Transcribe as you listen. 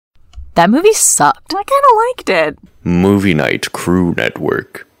That movie sucked. I kind of liked it. Movie Night Crew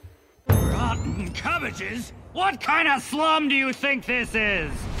Network. Rotten cabbages? What kind of slum do you think this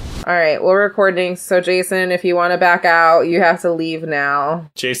is? All right, we're recording. So, Jason, if you want to back out, you have to leave now.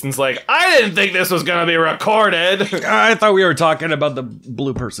 Jason's like, I didn't think this was going to be recorded. I thought we were talking about the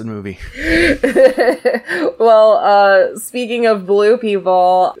Blue Person movie. Well, speaking of blue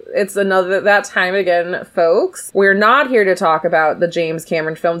people, it's that time again, folks. We're not here to talk about the James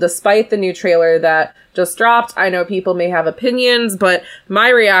Cameron film, despite the new trailer that just dropped. I know people may have opinions, but my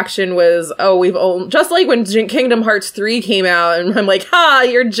reaction was, just like when Kingdom Hearts 3 came out, and I'm like, ha,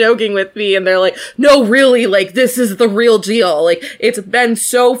 you're joking with me, and they're like, no, really, like, this is the real deal. Like, it's been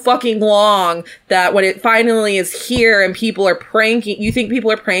so fucking long that when it finally is here and people are pranking, you think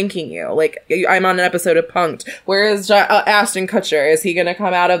people are pranking you. Like, I'm on an episode of Punk'd. Where is Ashton Kutcher? Is he gonna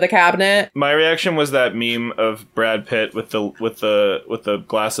come out of the cabinet? My reaction was that meme of Brad Pitt with the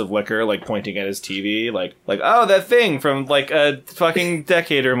glass of liquor, like, pointing at his TV. Like, oh, that thing from like a fucking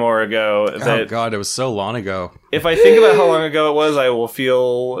decade or more ago. Oh god, it was so long ago. If I think about how long ago it was, I will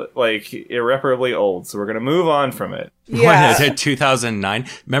feel like irreparably old. So we're gonna move on from it. Yeah. What is it, 2009?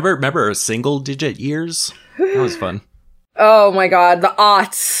 Remember single digit years? That was fun. Oh my god, the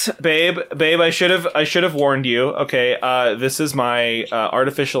aughts. Babe, I should have warned you. Okay, this is my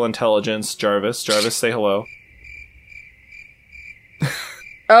artificial intelligence, Jarvis. Jarvis, say hello.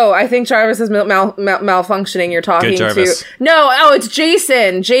 Oh, I think Jarvis is malfunctioning. You're talking to... No, it's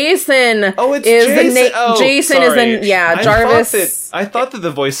Jason. Jason. Oh, it's Jason. Jason. Jason is the... Yeah, Jarvis. I thought that the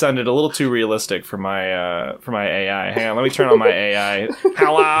voice sounded a little too realistic for my AI. Hang on, let me turn on my AI.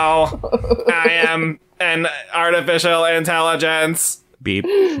 Hello, I am an artificial intelligence. Beep.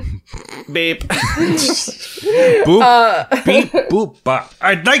 Beep. Boop. Beep. Boop. Bop.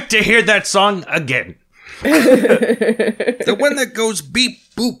 I'd like to hear that song again. The one that goes beep,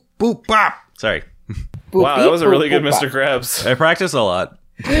 boop, boop, bop. Sorry. Boop, wow, beep, that was a really boop, good boop, Mr. Krabs. I practice a lot.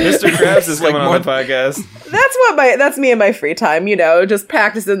 Mr. Krabs is coming on the podcast. That's me in my free time, just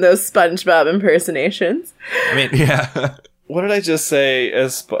practicing those SpongeBob impersonations. I mean, yeah. What did I just say?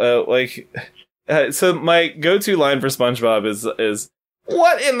 So my go-to line for SpongeBob is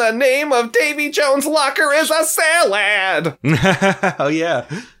what in the name of Davy Jones' locker is a salad? Oh yeah.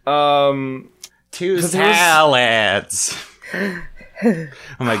 Two salads. Oh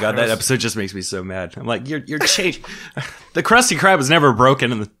my god, that episode just makes me so mad. I'm like, you're changed. The Krusty Krab was never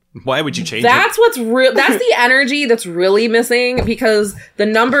broken, why would you change it? That's the energy that's really missing, because the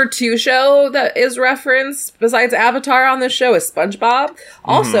number 2 show that is referenced besides Avatar on this show is SpongeBob,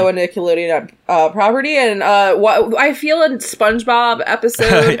 also a Nickelodeon property, and I feel a SpongeBob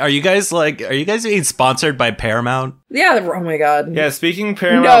episode. Are you guys being sponsored by Paramount? Yeah. Oh my god. Yeah. Speaking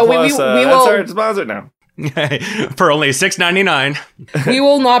Paramount Plus, that's our sponsor now. For only $6.99. We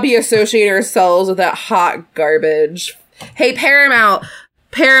will not be associating ourselves with that hot garbage. Hey, Paramount,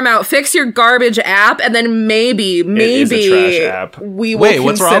 fix your garbage app, and then maybe it is a trash app. We will. Wait,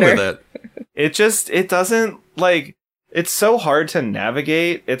 what's wrong with it? It doesn't, like, it's so hard to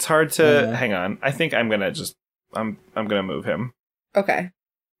navigate. It's hard to hang on. I think I'm gonna gonna move him. Okay.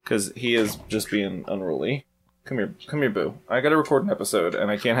 Because he is just being unruly. Come here, boo. I gotta record an episode, and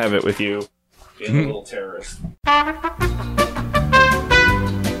I can't have it with you being a little terrorist.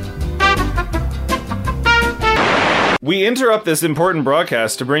 We interrupt this important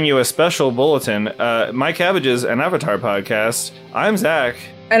broadcast to bring you a special bulletin. My Cabbages, an Avatar podcast. I'm Zach.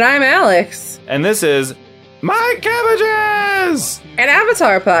 And I'm Alex. And this is My Cabbages! An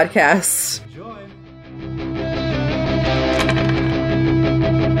Avatar podcast.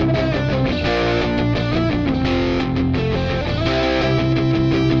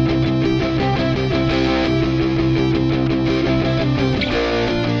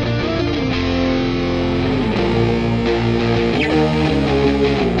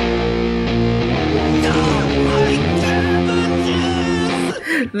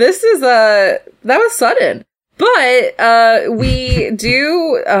 This is that was sudden, but we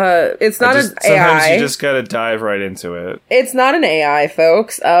do. It's not an AI. Sometimes you just gotta dive right into it. It's not an AI,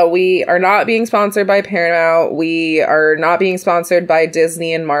 folks. We are not being sponsored by Paramount. We are not being sponsored by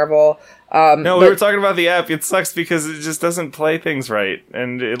Disney and Marvel. No, we were talking about the app. It sucks because it just doesn't play things right,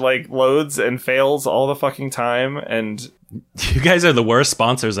 and it like loads and fails all the fucking time. And you guys are the worst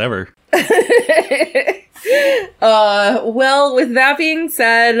sponsors ever. Well, with that being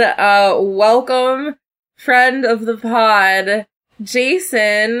said, welcome, friend of the pod,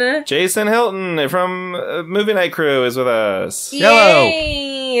 Jason. Jason Hilton from Movie Night Crew is with us.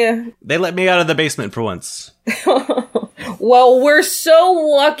 Yay! Hello. They let me out of the basement for once. Well, we're so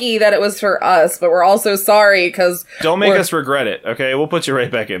lucky that it was for us, but we're also sorry because Don't make us regret it, okay? We'll put you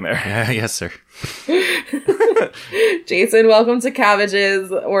right back in there. Yes, sir. Jason, welcome to Cabbages.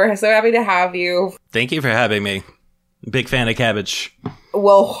 We're so happy to have you. Thank you for having me. Big fan of cabbage.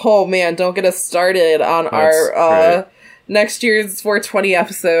 Well, oh man, don't get us started on our next year's 420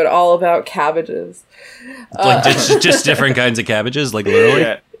 episode all about cabbages. Like just different kinds of cabbages, like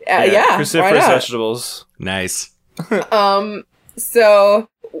literally. Yeah, cruciferous vegetables. Nice. So,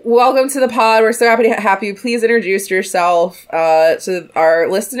 welcome to the pod. We're so happy to have you. Please introduce yourself to our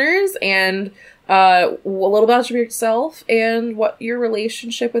listeners and a little about yourself and what your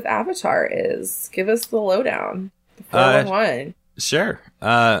relationship with Avatar is. Give us the lowdown. The 411. Sure.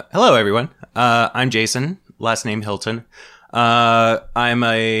 Hello, everyone. I'm Jason, last name Hilton. I'm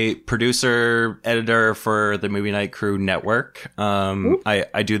a producer, editor for the Movie Night Crew Network.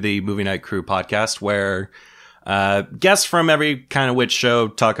 I do the Movie Night Crew podcast where guests from every kind of witch show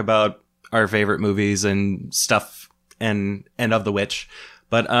talk about our favorite movies and stuff and of the witch.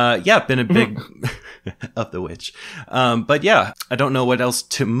 But been a big of the witch. But yeah, I don't know what else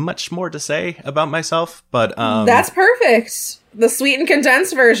much more to say about myself, but that's perfect. The sweet and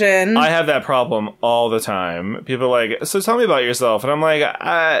condensed version. I have that problem all the time. People are like, so tell me about yourself, and I'm like,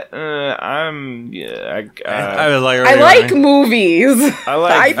 I like movies.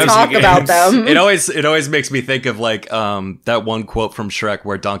 I talk games. about them. It always makes me think of like that one quote from Shrek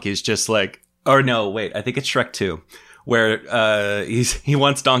where Donkey's just like, or no, wait, I think it's Shrek 2. Where he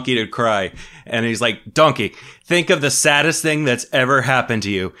wants Donkey to cry, and he's like, Donkey, think of the saddest thing that's ever happened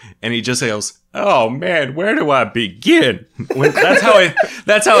to you, and he just goes, oh man, where do I begin? That's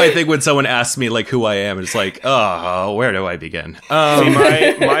how I think when someone asks me like who I am. It's like, oh, where do I begin? See,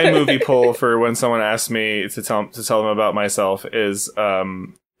 my movie poll for when someone asks me to tell them about myself is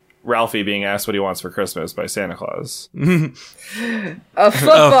Ralphie being asked what he wants for Christmas by Santa Claus. A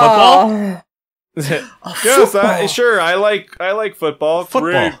football. Yes, sure. I like football.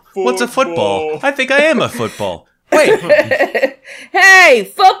 Football. What's a football? I think I am a football. Wait. Hey,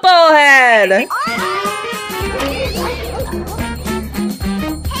 football head.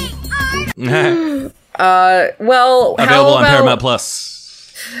 Well, available on Paramount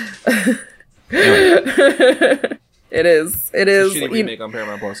Plus. It is. It's a shitty remake on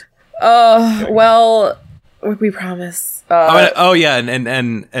Paramount Plus. Well, we promise.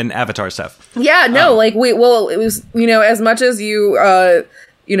 And Avatar stuff. Yeah, no, it was, as much as you,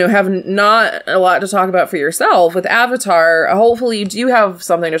 have not a lot to talk about for yourself with Avatar, hopefully you do have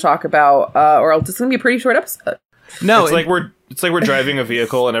something to talk about, or else it's going to be a pretty short episode. No, it's like we're driving a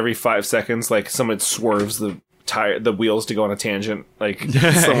vehicle, and every 5 seconds, like someone swerves the wheels to go on a tangent, like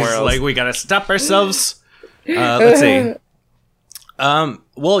somewhere else. Like we gotta stop ourselves. Let's see.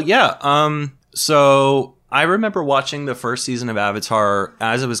 So I remember watching the first season of Avatar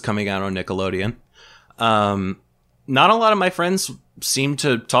as it was coming out on Nickelodeon. Not a lot of my friends seemed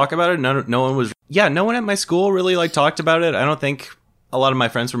to talk about it. No one at my school really talked about it. I don't think a lot of my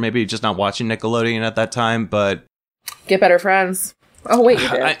friends were maybe just not watching Nickelodeon at that time, but get better friends. Oh wait, you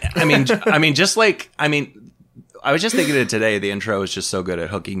did. I was just thinking it today. The intro is just so good at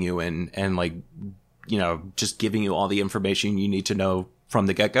hooking you in and just giving you all the information you need to know from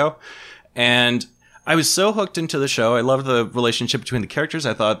the get-go. And I was so hooked into the show. I loved the relationship between the characters.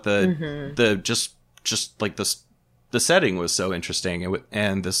 I thought the setting was so interesting,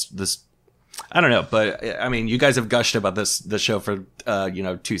 and this I don't know, but I mean, you guys have gushed about the show for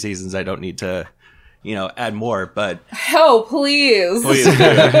 2 seasons. I don't need to add more, but oh please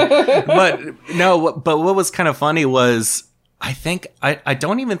but what was kind of funny was I think I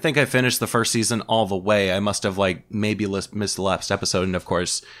don't even think I finished the first season all the way. I must have maybe missed the last episode, and of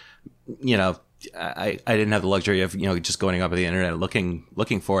course, I didn't have the luxury of just going up on the internet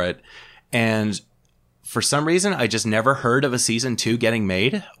looking for it, and for some reason I just never heard of a season 2 getting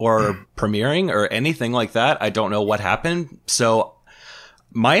made or premiering or anything like that. I don't know what happened. So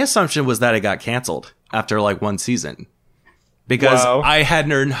my assumption was that it got canceled after 1 season, because I had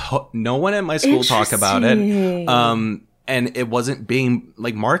no one at my school talk about it, and it wasn't being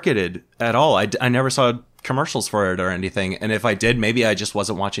marketed at all. I never saw commercials for it or anything, and if I did, maybe I just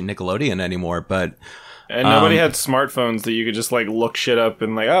wasn't watching Nickelodeon anymore. But and nobody had smartphones that you could just look shit up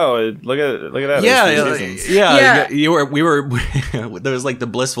and look at that. Yeah. We were there was the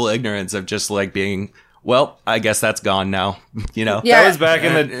blissful ignorance of just being, well, I guess that's gone now. That was back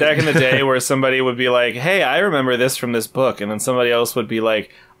in the day where somebody would be like, hey, I remember this from this book, and then somebody else would be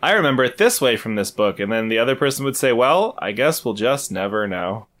like, I remember it this way from this book, and then the other person would say, well, I guess we'll just never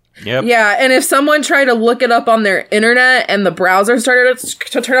know. Yep. Yeah, and if someone tried to look it up on their internet and the browser started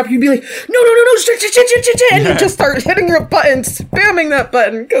to turn up, you'd be like, no, shit, and you just start hitting your button, spamming that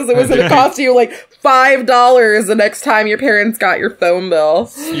button, because it was going to cost you like $5 the next time your parents got your phone bill.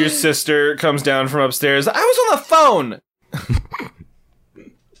 Your sister comes down from upstairs. I was on the phone!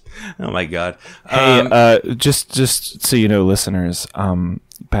 Oh my god. Hey, just so you know, listeners,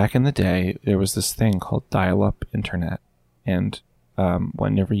 back in the day, there was this thing called dial-up internet, and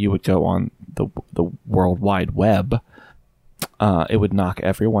whenever you would go on the World Wide Web, it would knock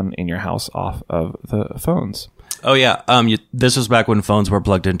everyone in your house off of the phones. Oh yeah. This was back when phones were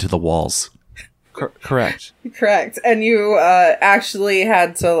plugged into the walls. Correct. Correct. And you actually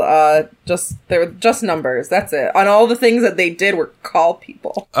had to they were just numbers. That's it. On all the things that they did were call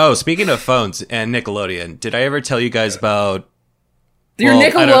people. Oh, speaking of phones and Nickelodeon, did I ever tell you guys about your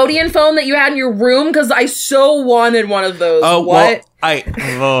Nickelodeon phone that you had in your room? Because I so wanted one of those. Oh, what?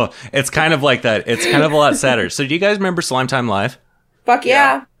 Well, it's kind of like that. It's kind of a lot sadder. So do you guys remember Slime Time Live? Fuck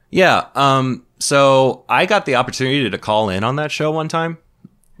yeah. Yeah. So I got the opportunity to call in on that show one time.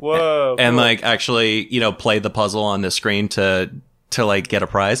 Whoa. And like actually, play the puzzle on the screen to like get a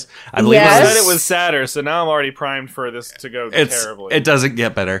prize. I believe You said it was sadder, so now I'm already primed for this to go terribly. It doesn't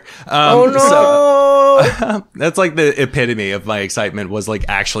get better. Oh no! So, that's like the epitome of my excitement was like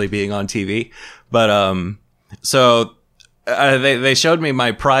actually being on TV. But so they showed me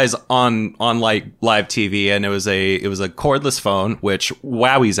my prize on like live TV, and it was a cordless phone, which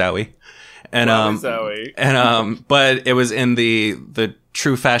wowie zowie. And but it was in the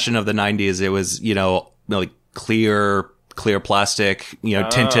true fashion of the 90s. It was like clear plastic,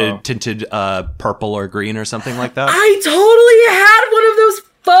 tinted purple or green or something like that. I totally had one of those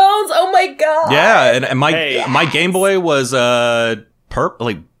phones. Oh my god. Yeah, and my Game Boy was purple,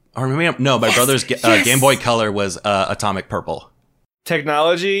 like, or maybe no, my brother's Game Boy Color was atomic purple.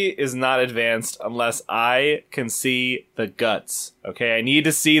 Technology is not advanced unless I can see the guts. Okay, I need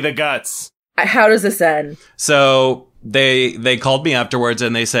to see the guts. How does this end? So they called me afterwards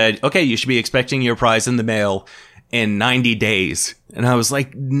and they said, okay, you should be expecting your prize in the mail in 90 days. And I was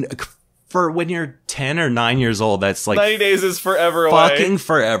like, for when you're 10 or 9 years old, that's like 90 days is forever away. Fucking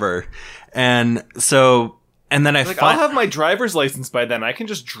forever. And so, and then I'll have my driver's license by then. I can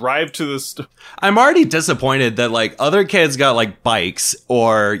just drive to the store. I'm already disappointed that like other kids got like bikes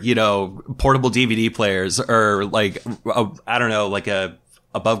or, portable DVD players or like, I don't know, like a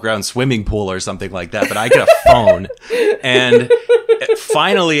above ground swimming pool or something like that, but I get a phone. And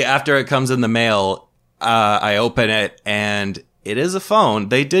finally, after it comes in the mail, I open it and it is a phone.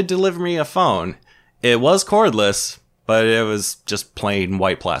 They did deliver me a phone. It was cordless, but it was just plain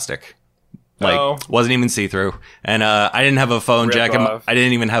white plastic. Like, wasn't even see-through. And I didn't have a phone jack. I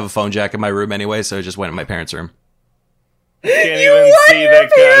didn't even have a phone jack in my room anyway, so it just went in my parents' room. You can't even see the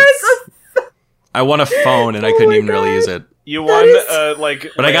guts. I won a phone and I couldn't even really use it. You won,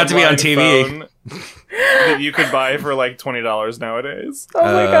 but I got to be on TV. That you could buy for like $20 nowadays. Oh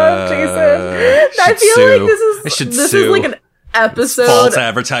my god, Jason! I feel like this is like an episode. False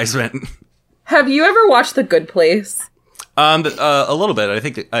advertisement. Have you ever watched The Good Place? A little bit. I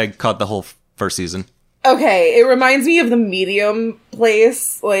think I caught the whole first season. Okay, it reminds me of The Medium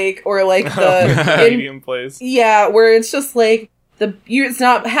Place, or the Medium Place. Yeah, where it's just like it's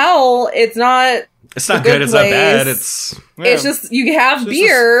not hell. It's not. It's not good. It's not bad. It's just you have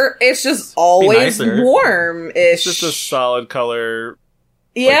beer. It's just always warm-ish. It's just a solid color.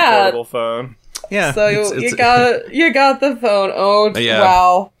 Yeah, portable phone. Yeah. So you got the phone. Oh yeah.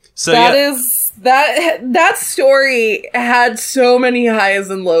 Wow. So that story had so many highs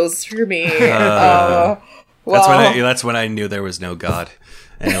and lows for me. That's when I knew there was no God.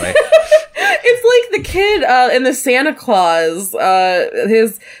 Anyway. It's like the kid in the Santa Claus,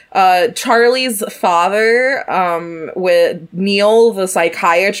 his Charlie's father with Neil, the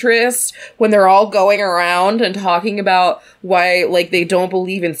psychiatrist, when they're all going around and talking about why they don't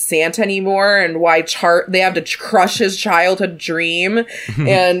believe in Santa anymore and why they have to crush his childhood dream.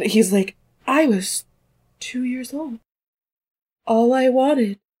 And he's like, I was 2 years old. All I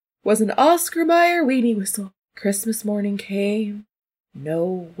wanted was an Oscar Mayer weenie whistle. Christmas morning came.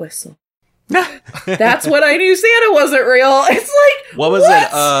 No whistle. That's when I knew Santa wasn't real. It's like, what was it?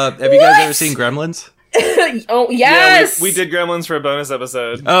 Have you guys ever seen Gremlins? Oh yes, Yeah, we did Gremlins for a bonus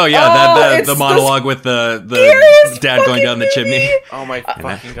episode. Oh yeah, Oh, the it's monologue with the scariest dad going down the fucking chimney. movie. Oh my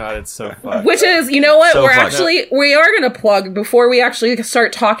fucking god, it's so fun. Which is, you know what? So we are going to plug before we actually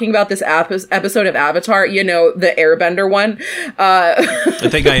start talking about this episode of Avatar. You know, the Airbender one. I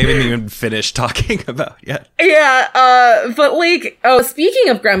think I haven't even finished talking about yet. Yeah, but like, speaking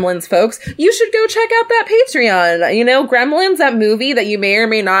of Gremlins, folks, you should go check out that Patreon. You know, Gremlins, that movie that you may or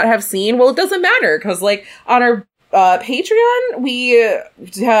may not have seen. Well, it doesn't matter because, like, on our Patreon, we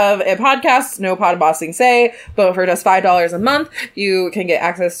have a podcast, No Pod Bossing Say, but for just $5 a month, you can get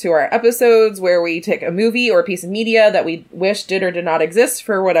access to our episodes where we take a movie or a piece of media that we wish did or did not exist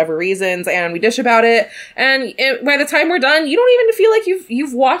for whatever reasons, and we dish about it. And by the time we're done, you don't even feel like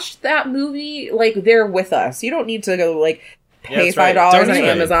you've watched that movie like there with us. You don't need to go like pay $5 on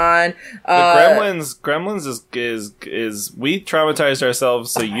Amazon. Gremlins is we traumatized ourselves,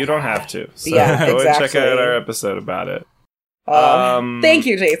 so you don't have to. So Yeah, go and check exactly. out our episode about it. Thank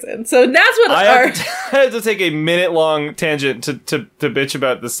you, Jason. So that's what I had to take a minute-long tangent to bitch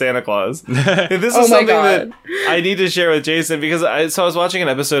about the Santa Claus. This is something that I need to share with Jason because I was watching an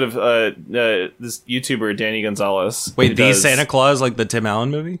episode of this YouTuber Danny Gonzalez. Wait, the Santa Claus, like the Tim Allen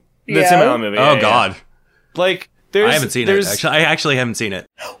movie? The Tim Allen movie. Oh yeah, God, like I haven't seen it. Actually, I actually haven't seen it.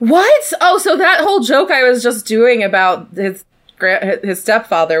 What? Oh, so that whole joke I was just doing about his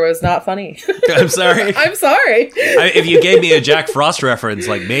stepfather was not funny. I'm sorry. I'm sorry. If you gave me a Jack Frost reference,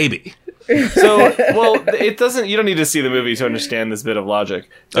 like maybe. So, well, it doesn't. You don't need to see the movie to understand this bit of logic.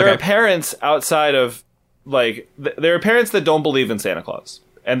 There are parents outside of there are parents that don't believe in Santa Claus,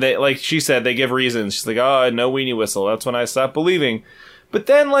 and they, like she said, they give reasons. She's like, "Oh, no weenie whistle. That's when I stopped believing." But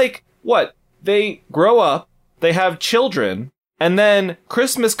then, like, what? They grow up. They have children, and then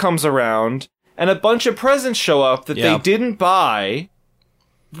Christmas comes around, and a bunch of presents show up that they didn't buy.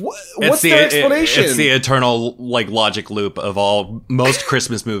 What's their explanation? It's the eternal like logic loop of most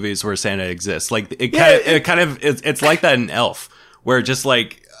Christmas movies where Santa exists. Like it's like that in Elf, where just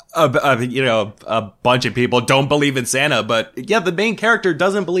like a bunch of people don't believe in Santa, but the main character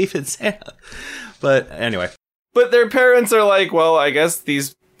doesn't believe in Santa. But anyway, but their parents are like, well, I guess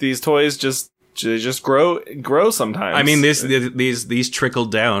these toys just grow sometimes. I mean, these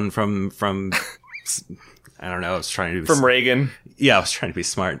trickled down from I don't know. I was trying to from Reagan. Yeah, I was trying to be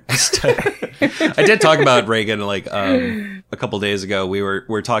smart. I did talk about Reagan like a couple days ago.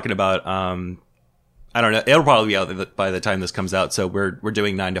 We're talking about I don't know. It'll probably be out by the time this comes out. So we're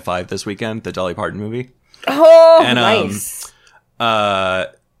doing 9 to 5 this weekend, the Dolly Parton movie. Oh, and, nice. Darn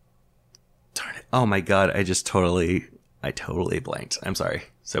it! Oh my god! I totally blanked. I'm sorry.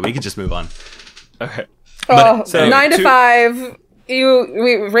 So we could just move on. Okay. But, so 9 to 5.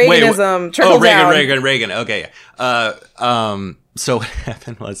 Reaganism. Trickle down. Reagan. Okay. So what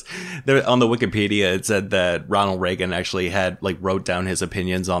happened was there on the Wikipedia it said that Ronald Reagan actually had wrote down his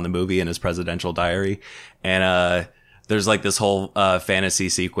opinions on the movie in his presidential diary, and there's like this whole fantasy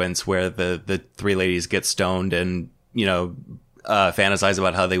sequence where the three ladies get stoned and fantasize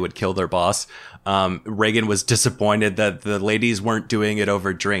about how they would kill their boss. Reagan was disappointed that the ladies weren't doing it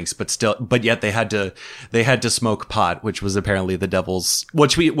over drinks, but yet they had to smoke pot, which was apparently the devil's,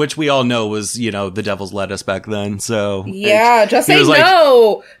 which we all know was, the devil's lettuce back then. So yeah, just say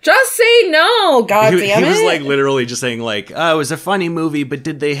no. Just say no. God damn it. He was literally just saying it was a funny movie, but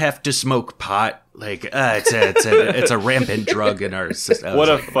did they have to smoke pot? It's a rampant drug in our system. What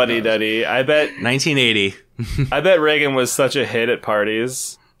a funny duddy. I bet 1980. I bet Reagan was such a hit at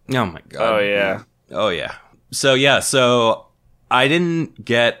parties. Oh my god. Oh yeah. So I didn't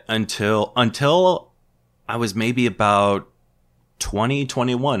get until I was maybe about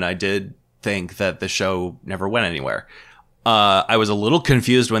 21. I did think that the show never went anywhere. I was a little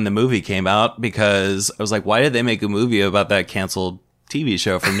confused when the movie came out because I was like, why did they make a movie about that canceled TV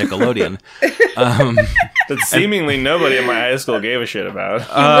show from Nickelodeon? That seemingly nobody in my high school gave a shit about.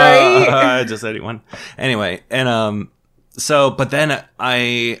 Right? Just anyone. Anyway, and but then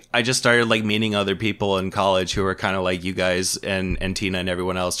I just started meeting other people in college who were kind of like you guys and Tina and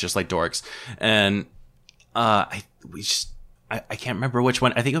everyone else, just like dorks. And I can't remember which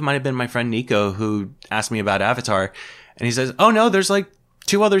one. I think it might have been my friend Nico who asked me about Avatar, and he says, "Oh no, there's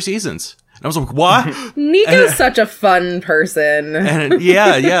 2 other seasons." And I was like, what? Nico's such a fun person. And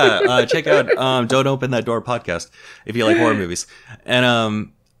yeah. Check out Don't Open That Door podcast if you like horror movies. And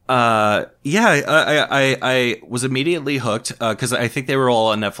I was immediately hooked because I think they were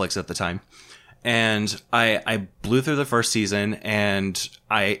all on Netflix at the time. And I blew through the first season, and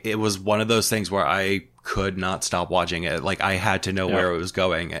it was one of those things where I could not stop watching it. I had to know where it was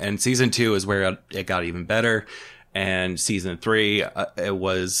going. And season 2 is where it got even better. And season 3, it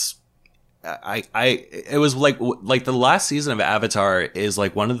was it was like the last season of Avatar is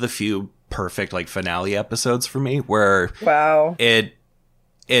like one of the few perfect like finale episodes for me, where Wow. it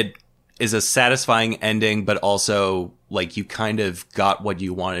is a satisfying ending, but also like you kind of got what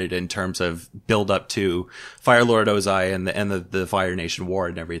you wanted in terms of build up to Fire Lord Ozai and the Fire Nation War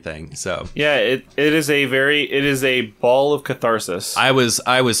and everything. So yeah, it is a ball of catharsis. I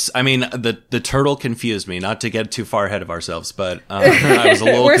mean, the turtle confused me, not to get too far ahead of ourselves, but I was a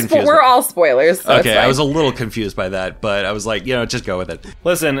little confused. We're all spoilers. So Okay, I was a little confused by that, but I was like, just go with it.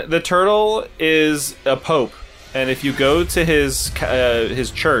 Listen, the turtle is a pope, and if you go to his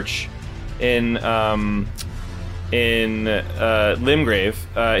church in Limgrave,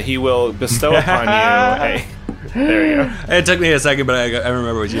 he will bestow upon you there you go. It took me a second, but I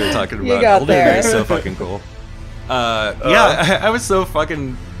remember what you were talking about. You got there. It's so fucking cool. I was so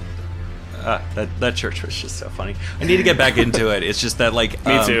fucking... that church was just so funny. I need to get back into it. It's just that, like,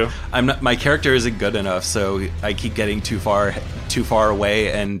 me too. My character isn't good enough, so I keep getting too far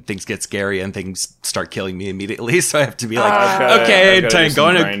away, and things get scary, and things start killing me immediately. So I have to be like,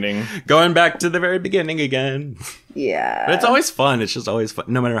 going back to the very beginning again. Yeah. But it's always fun. It's just always fun,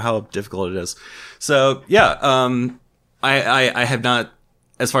 no matter how difficult it is. So yeah, I have not,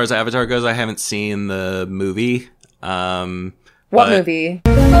 as far as Avatar goes, I haven't seen the movie. What movie?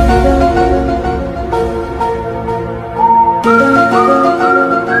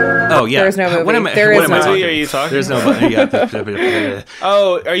 Oh yeah. There's no movie. What am I There is no talking? movie. Are you talking? There's no. Yeah.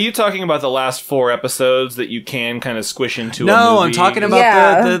 Oh, are you talking about the last 4 episodes that you can kind of squish into? No, a movie? I'm talking about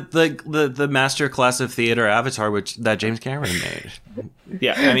Yeah. the master class of theater Avatar, that James Cameron made.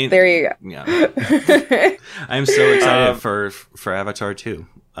 Yeah, I mean, There you go. Yeah. I'm so excited for Avatar 2.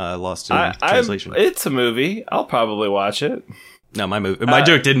 Lost in Translation. It's a movie. I'll probably watch it. No, my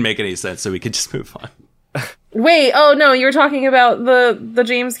joke didn't make any sense, so we could just move on. Wait, oh no, you were talking about the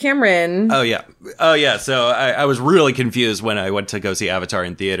James Cameron. Oh yeah. So I was really confused when I went to go see Avatar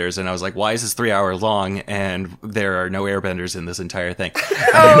in theaters, and I was like, "Why is this 3 hour long?" And there are no airbenders in this entire thing.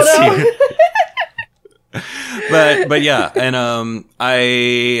 Oh no. But yeah, and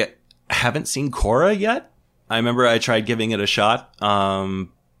I haven't seen Korra yet. I remember I tried giving it a shot. I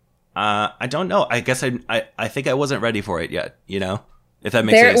don't know. I guess I think I wasn't ready for it yet. If that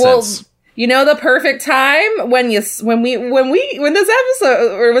makes any sense. You know the perfect time when this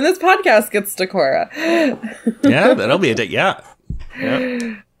episode or when this podcast gets to Korra. Yeah, that'll be a day. Yeah.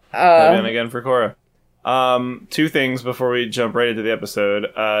 Plug in again for Korra. 2 things before we jump right into the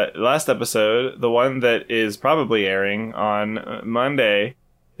episode. Last episode, the one that is probably airing on Monday,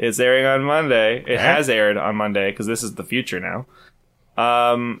 is airing on Monday. It has aired on Monday because this is the future now.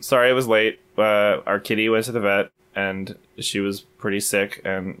 Sorry it was late. Our kitty went to the vet and she was pretty sick,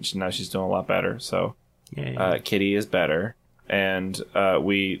 and now she's doing a lot better. So, Kitty is better, and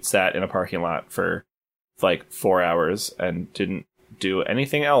we sat in a parking lot for like 4 hours and didn't do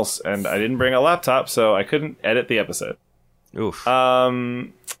anything else. And I didn't bring a laptop, so I couldn't edit the episode. Oof. We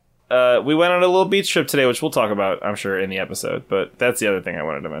went on a little beach trip today, which we'll talk about, I'm sure, in the episode. But that's the other thing I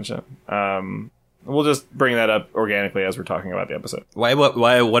wanted to mention. We'll just bring that up organically as we're talking about the episode. Why?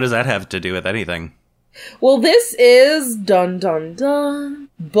 What does that have to do with anything? Well, this is dun dun dun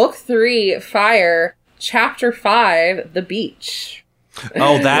Book 3, Fire, Chapter 5, The Beach.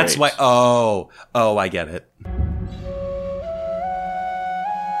 Oh, that's why. Oh, I get it.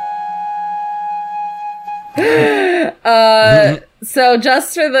 So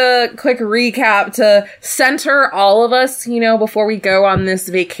just for the quick recap to center all of us, before we go on this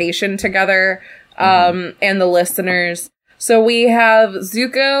vacation together, and the listeners. So we have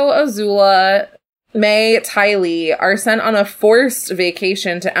Zuko, Azula, May, Ty Lee are sent on a forced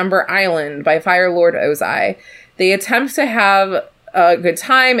vacation to Ember Island by Fire Lord Ozai. They attempt to have a good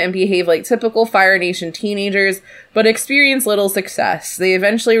time and behave like typical Fire Nation teenagers, but experience little success. They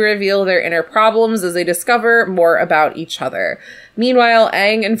eventually reveal their inner problems as they discover more about each other. Meanwhile,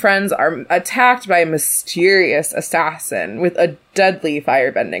 Aang and friends are attacked by a mysterious assassin with a deadly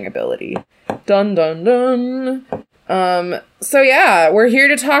firebending ability. Dun dun dun. So yeah, we're here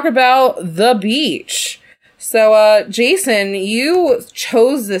to talk about The Beach. So, Jason, you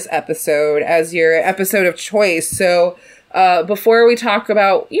chose this episode as your episode of choice. So, before we talk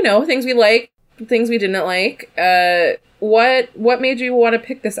about, things we like, things we didn't like, what made you want to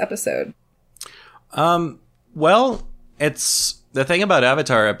pick this episode? Well, it's the thing about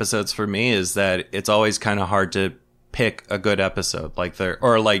Avatar episodes for me is that it's always kind of hard to pick a good episode, like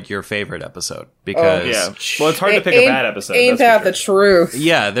your favorite episode, because well, it's hard to pick a bad episode. Ain't that the truth?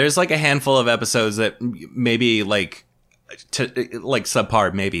 Yeah, there's like a handful of episodes that maybe like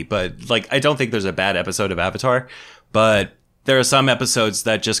subpar, maybe, but like I don't think there's a bad episode of Avatar, but there are some episodes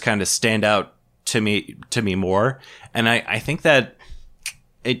that just kind of stand out to me more. And I think that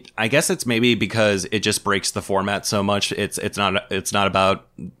I guess it's maybe because it just breaks the format so much. It's not about,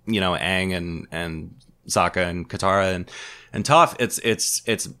 Aang and Sokka and Katara and Toph.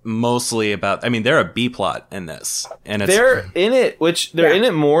 It's mostly about, I mean, they're a B plot in this, and they're in it, they're in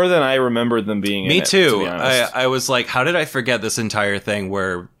it more than I remembered them being in it. Me too. To be honest. I was like, how did I forget this entire thing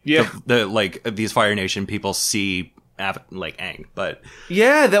where these Fire Nation people see like Aang? But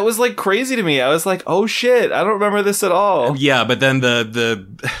yeah, that was like crazy to me. I was like, oh shit, I don't remember this at all. Yeah, but then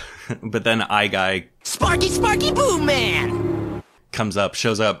but then Eye Guy, Sparky Boom Man,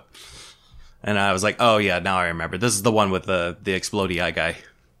 shows up, and I was like, oh yeah, now I remember. This is the one with the explodey Eye Guy.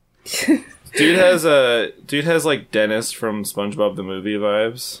 Dude has like Dennis from SpongeBob the movie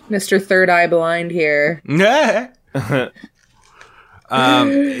vibes. Mr. Third Eye Blind here. Yeah,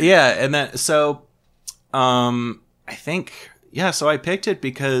 and then I think, so I picked it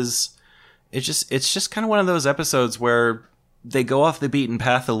because it's just kind of one of those episodes where they go off the beaten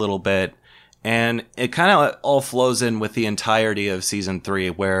path a little bit, and it kind of all flows in with the entirety of season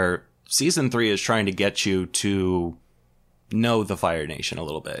 3, where season 3 is trying to get you to know the Fire Nation a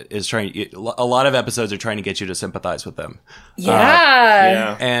little bit. A lot of episodes are trying to get you to sympathize with them.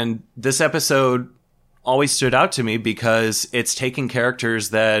 Yeah. And this episode always stood out to me because it's taking characters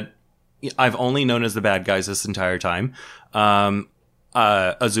that I've only known as the bad guys this entire time.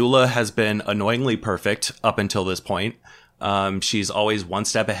 Azula has been annoyingly perfect up until this point. She's always one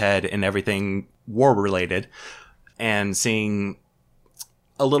step ahead in everything war related, and seeing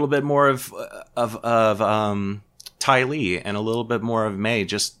a little bit more of Ty Lee and a little bit more of May,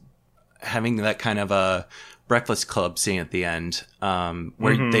 just having that kind of a Breakfast Club scene at the end,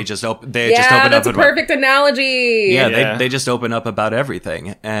 where they just open up. That's a perfect analogy. Yeah, they just open up about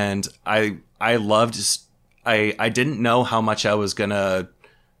everything, and I loved. I didn't know how much I was gonna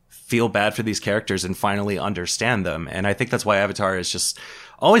feel bad for these characters and finally understand them, and I think that's why Avatar is just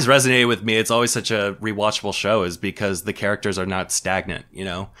always resonated with me. It's always such a rewatchable show, is because the characters are not stagnant.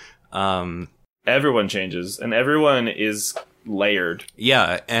 Everyone changes, and everyone is layered.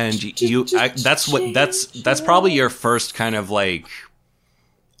 Yeah, and that's probably your first kind of like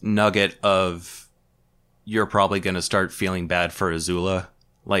nugget of you're probably going to start feeling bad for Azula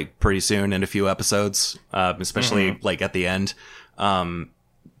like pretty soon in a few episodes, especially like at the end.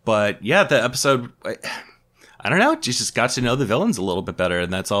 But yeah, the episode, I don't know, just got to know the villains a little bit better,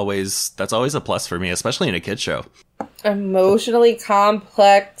 and that's always a plus for me, especially in a kid's show. Emotionally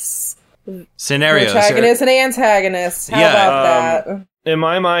complex scenarios, protagonist and antagonist. How about that? In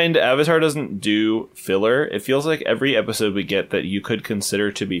my mind, Avatar doesn't do filler. It feels like every episode we get that you could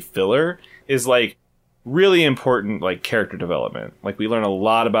consider to be filler is like really important, like character development. Like we learn a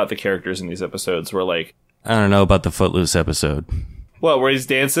lot about the characters in these episodes. Where like, I don't know about the Footloose episode. What, where he's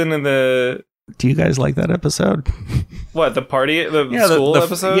dancing in the? Do you guys like that episode? What, the party, the school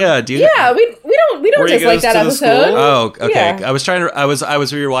episode? Yeah, we don't dislike that episode. Oh, okay. Yeah. I was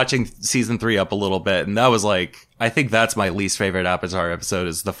rewatching season 3 up a little bit, and that was like, I think that's my least favorite Avatar episode,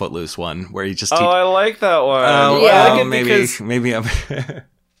 is the Footloose one, where he just. I like that one. Yeah. I like it maybe I'm.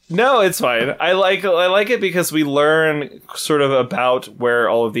 No, it's fine. I like it because we learn sort of about where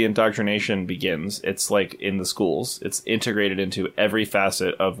all of the indoctrination begins. It's like in the schools. It's integrated into every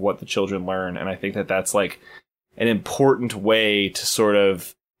facet of what the children learn, and I think that that's like an important way to sort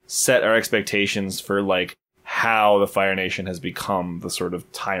of set our expectations for like how the Fire Nation has become the sort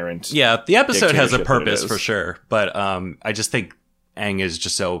of tyrant. Yeah, the episode has a dictatorship purpose that it for is. sure, but I just think Aang is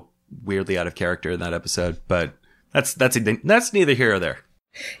just so weirdly out of character in that episode. But that's neither here or there.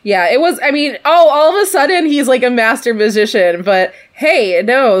 Yeah, it was, I mean, all of a sudden he's like a master musician, but hey,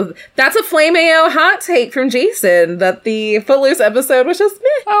 no, that's a Flame-AO hot take from Jason, that the Footloose episode was just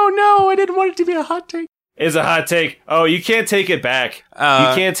meh. Oh no, I didn't want it to be a hot take. Is a hot take. Oh, you can't take it back.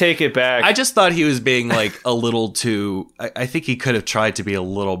 You can't take it back. I just thought he was being like a little too, I think he could have tried to be a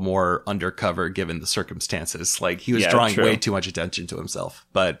little more undercover given the circumstances. Like he was drawing way too much attention to himself.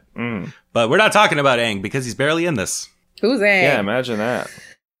 But we're not talking about Aang because he's barely in this. Who's Aang? Yeah, imagine that.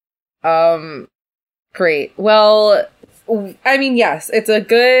 Great. Well, I mean, yes, it's a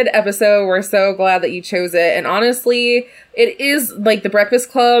good episode. We're so glad that you chose it. And honestly, it is like the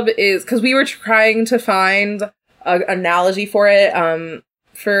Breakfast Club is, because we were trying to find an analogy for it.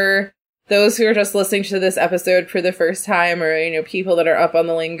 For those who are just listening to this episode for the first time, or, you know, people that are up on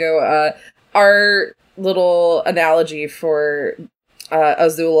the lingo, our little analogy for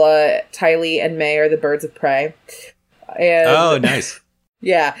Azula, Ty Lee, and May are the birds of prey. And oh, nice.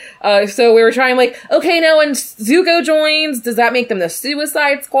 Yeah. So we were trying like, okay, now when Zuko joins, does that make them the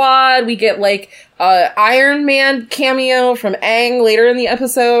Suicide Squad? We get like Iron Man cameo from Aang later in the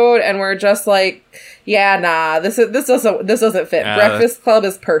episode, and we're just like, yeah, nah, this doesn't fit. Breakfast Club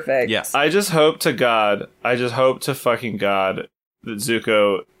is perfect. Yes. I just hope to fucking God that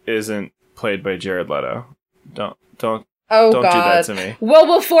Zuko isn't played by Jared Leto. Don't Oh, God. do that to me.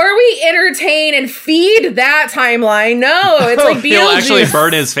 Well, before we entertain and feed that timeline, no, it's like He'll actually Beetlejuice.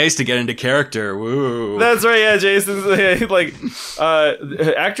 burn his face to get into character. Woo. That's right, yeah, Jason's like,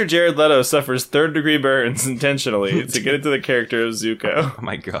 actor Jared Leto suffers third-degree burns intentionally to get into the character of Zuko. Oh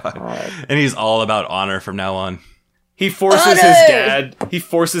my God. And he's all about honor from now on. He forces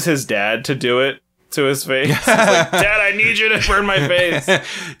his dad to do it to his face. He's like, Dad, I need you to burn my face.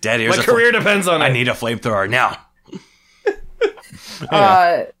 Dad, here's My career depends on it. I need a flamethrower now.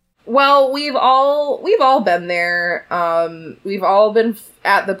 Well, we've all been there. We've all been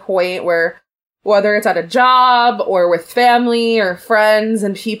at the point where, whether it's at a job or with family or friends,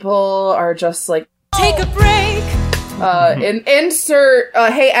 and people are just like, Take a break. insert,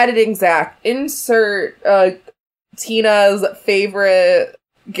 hey, editing Zach, insert, Tina's favorite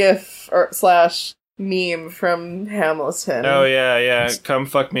GIF or /, meme from Hamilton. Oh, yeah. Come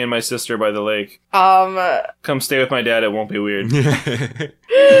fuck me and my sister by the lake. Come stay with my dad, it won't be weird.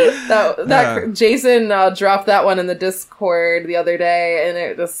 Jason dropped that one in the Discord the other day, and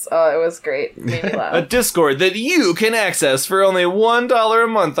it was great. It made me laugh. A Discord that you can access for only $1 a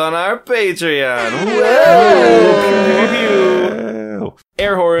month on our Patreon. Whoa!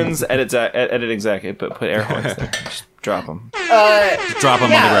 Air horns, editing Zach, put air horns there. Just drop them. Drop him on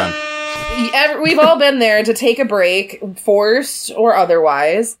the ground. We've all been there to take a break, forced or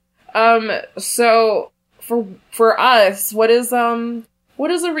otherwise. So for us, what is a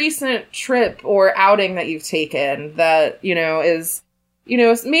recent trip or outing that you've taken that, is,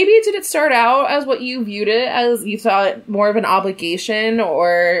 maybe did it start out as what you viewed it as? You thought more of an obligation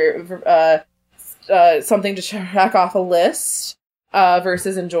or something to check off a list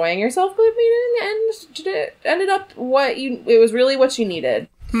versus enjoying yourself, but it ended up it was really what you needed.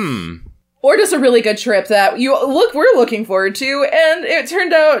 Or just a really good trip that we're looking forward to, and it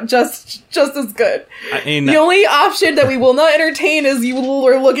turned out just as good. I mean, the only option that we will not entertain is you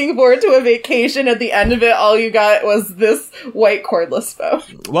were looking forward to a vacation. At the end of it, all you got was this white cordless phone.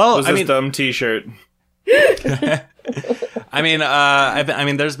 Well, this dumb T-shirt. I mean,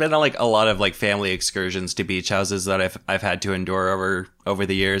 there's been like a lot of like family excursions to beach houses that I've had to endure over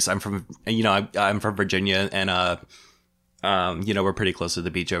the years. I'm from Virginia, and we're pretty close to the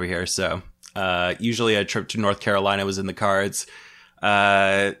beach over here, so usually a trip to North Carolina was in the cards.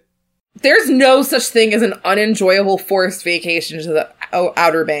 There's no such thing as an unenjoyable forced vacation to the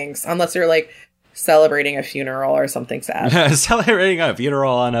Outer Banks, unless you're like celebrating a funeral or something sad. Celebrating a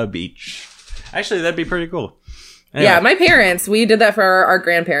funeral on a beach. Actually, that'd be pretty cool. Anyway. Yeah, my parents, we did that for our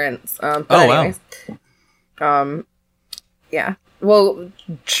grandparents. Anyways. Wow. Yeah. Well,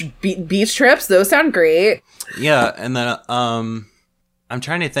 beach trips, those sound great. Yeah, and then I'm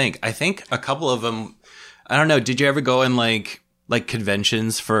trying to think. I think a couple of them, I don't know, did you ever go in like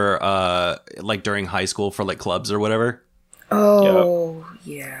conventions for like during high school for like clubs or whatever? Oh,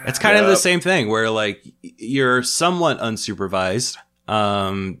 yeah. It's kind of the same thing where like you're somewhat unsupervised.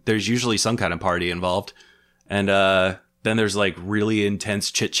 There's usually some kind of party involved. And then there's like really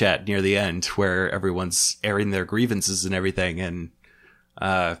intense chit chat near the end where everyone's airing their grievances and everything. And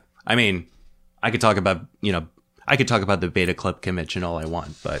I mean, I could talk about the Beta Club convention all I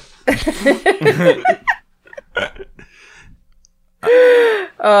want, but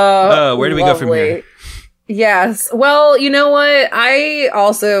where do we go from here? Yes. Well, you know what?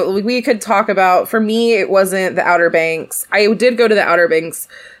 We could talk about, for me, it wasn't the Outer Banks. I did go to the Outer Banks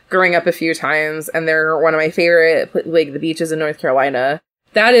growing up a few times, and they're one of my favorite, like, the beaches in North Carolina.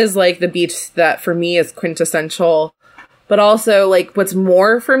 That is, like, the beach that, for me, is quintessential. But also, like, what's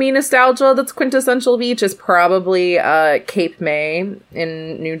more, for me, nostalgia that's quintessential beach is probably Cape May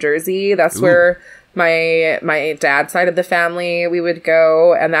in New Jersey. That's where my dad's side of the family, we would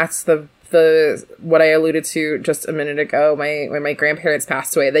go, and that's the what I alluded to just a minute ago, when my grandparents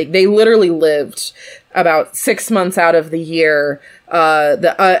passed away. They literally lived about 6 months out of the year.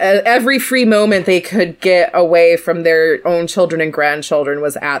 Every free moment they could get away from their own children and grandchildren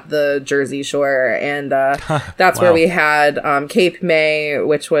was at the Jersey Shore. And that's where we had Cape May,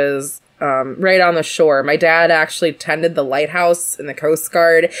 which was right on the shore. My dad actually tended the lighthouse in the Coast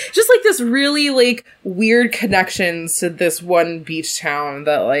Guard. Just like this really like weird connections to this one beach town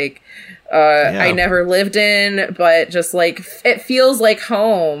that like I never lived in, but just like it feels like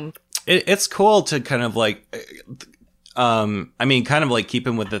home. It's cool to kind of like, I mean, kind of like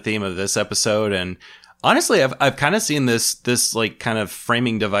keeping with the theme of this episode, and honestly, I've kind of seen this like kind of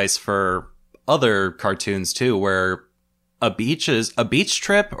framing device for other cartoons too, where a beach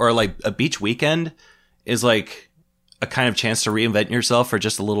trip or like a beach weekend is like a kind of chance to reinvent yourself for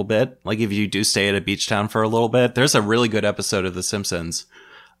just a little bit. Like if you do stay at a beach town for a little bit, there's a really good episode of The Simpsons.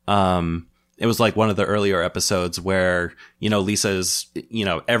 It was like one of the earlier episodes where, you know, Lisa's, you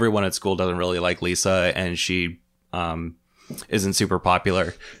know, everyone at school doesn't really like Lisa, and she isn't super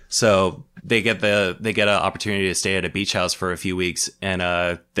popular. So they get an opportunity to stay at a beach house for a few weeks,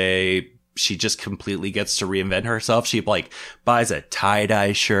 and she just completely gets to reinvent herself. She like buys a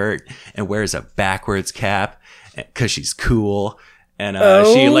tie-dye shirt and wears a backwards cap because she's cool. And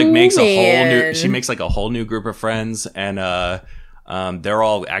she like makes a whole new group of friends, and they're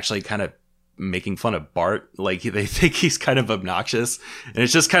all actually kind of making fun of Bart. Like they think he's kind of obnoxious, and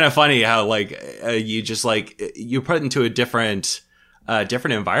it's just kind of funny how like you put into a different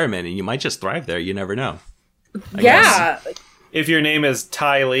environment and you might just thrive there. You never know. I guess. If your name is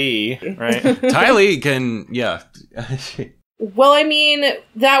Ty Lee, right? Ty Lee can, yeah. Well, I mean,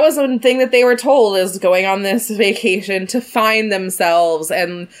 that was one thing that they were told is going on this vacation to find themselves.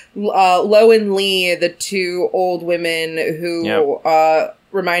 And Lo and Lee, the two old women who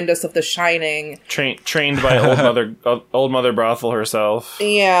remind us of The Shining, trained by old mother Brothel herself.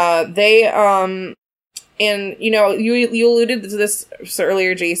 Yeah, they and you know, you alluded to this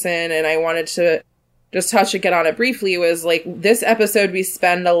earlier, Jason, and I wanted to just touch again on it briefly. Was like this episode we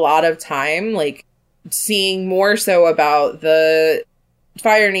spend a lot of time like seeing more so about the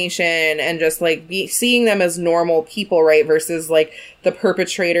Fire Nation and just like seeing them as normal people, right, versus like the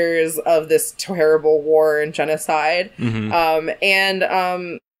perpetrators of this terrible war and genocide.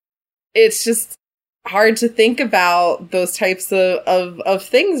 Mm-hmm. It's just hard to think about those types of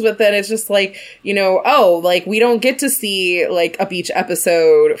things, but then it's just like, you know, like we don't get to see like a beach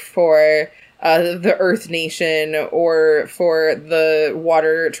episode for the Earth Nation or for the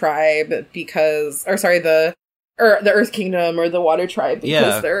Water Tribe the Earth Kingdom or the Water Tribe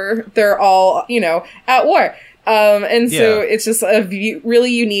because they're all, you know, at war. So it's just a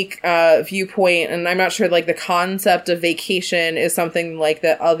really unique viewpoint, and I'm not sure like the concept of vacation is something like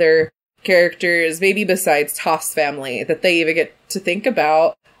that other characters, maybe besides Toph's family, that they even get to think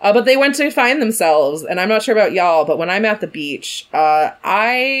about. But they went to find themselves, and I'm not sure about y'all, but when I'm at the beach,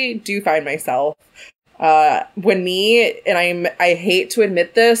 I do find myself. I hate to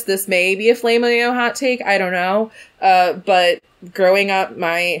admit this may be a flame of hot take, I don't know. But growing up,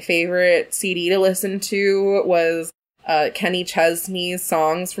 my favorite CD to listen to was Kenny Chesney's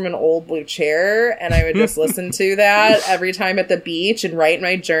Songs from an Old Blue Chair, and I would just listen to that every time at the beach and write in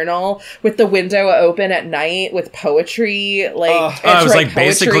my journal with the window open at night with poetry. Like I was like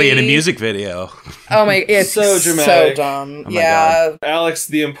basically in a music video. Oh my, it's so dramatic, so dumb. Oh God. Alex,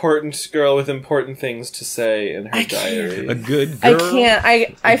 the important girl with important things to say in her diary. A good girl. I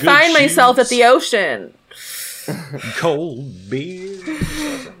can't. I find myself at the ocean. Cold beer.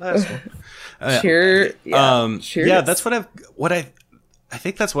 Last one. Cheers. Yeah, that's I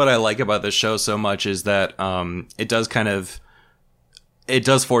think that's what I like about this show so much is that it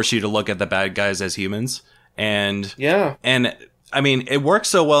does force you to look at the bad guys as humans, and I mean it works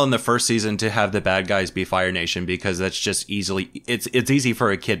so well in the first season to have the bad guys be Fire Nation because that's just it's easy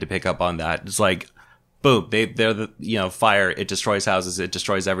for a kid to pick up on that. It's like boom, they're the, you know, fire, it destroys houses, it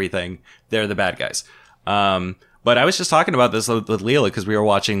destroys everything. They're the bad guys. But I was just talking about this with Leela because we were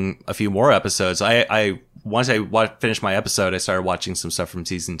watching a few more episodes. Once I finished my episode, I started watching some stuff from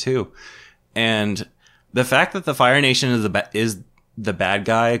season 2, and the fact that the Fire Nation is the bad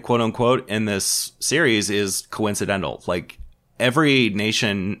guy, quote unquote, in this series is coincidental. Like every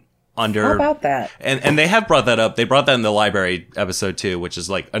nation under how about that, and they have brought that up. They brought that in the library episode too, which is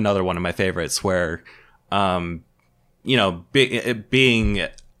like another one of my favorites, where you know, being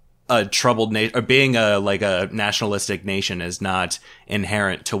a troubled nation or being a nationalistic nation is not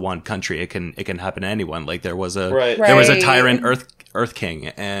inherent to one country. It can happen to anyone. Like there was a tyrant Earth King,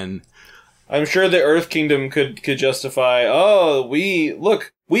 and I'm sure the Earth Kingdom could justify,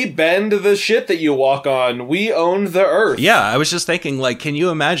 we bend the shit that you walk on. We own the Earth. Yeah, I was just thinking, like, can you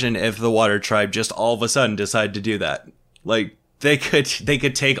imagine if the Water Tribe just all of a sudden decided to do that? Like, they could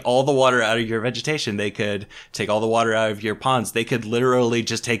take all the water out of your vegetation. They could take all the water out of your ponds. They could literally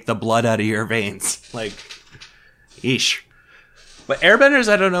just take the blood out of your veins. Like, eesh. But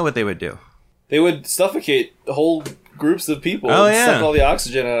airbenders, I don't know what they would do. They would suffocate the whole groups of people Oh, and yeah. suck all the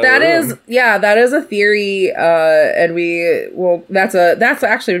oxygen out of That the is, room. yeah, that is a theory, and that's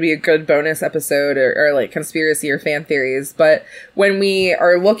actually would be a good bonus episode or like conspiracy or fan theories. But when we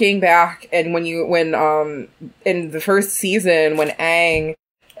are looking back, and when in the first season when Aang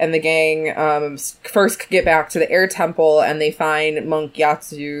and the gang first get back to the air temple and they find Monk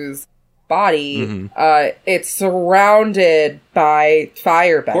Yatsu's body, it's surrounded by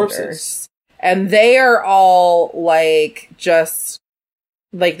firebenders. Corpses. And they are all like just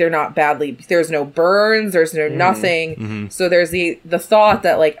like they're not badly, there's no burns, there's no nothing. So there's the thought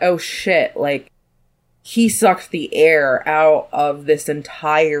that like, oh shit, like he sucked the air out of this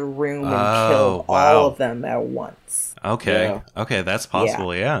entire room and killed wow. all of them at once. Okay. Yeah. Okay, that's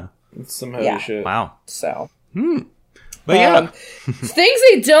possible, yeah. It's some heavy Yeah. shit. Wow. So But yeah. things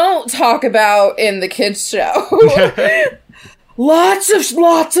they don't talk about in the kids show. Lots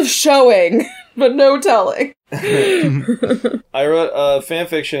of showing, but no telling. I wrote a fan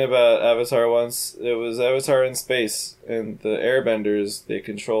fiction about Avatar once. It was Avatar in space, and the airbenders, they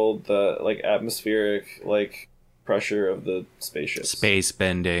controlled the like atmospheric like pressure of the spaceships. Space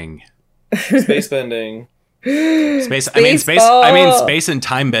bending. Space bending. Space and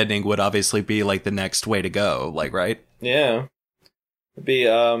time bending would obviously be like the next way to go, like, right? Yeah. It'd be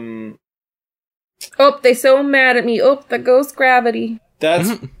Oh, they so mad at me. Oh, that goes gravity. that's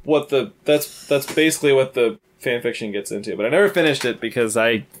that's basically what the fan fiction gets into. But I never finished it because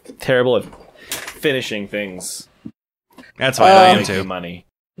I'm terrible at finishing things. That's why I am Making too. money.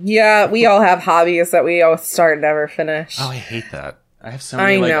 Yeah, we all have hobbies that we all start and never finish. Oh, I hate that. I have so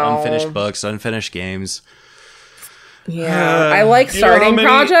many I like know. unfinished books, unfinished games. Yeah, I like you know how starting many-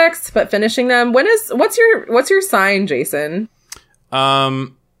 projects, but finishing them. What's your sign, Jason?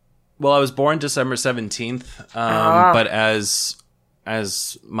 Well, I was born December 17th, but as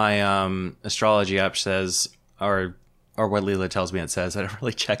my astrology app says, or what Leela tells me it says, I don't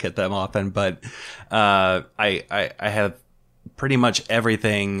really check it that often, but I have pretty much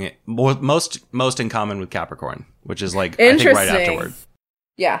everything most in common with Capricorn, which is like I think right afterward.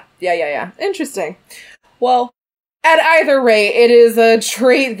 Yeah. Interesting. Well, at either rate, it is a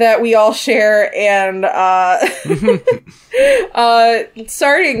trait that we all share, and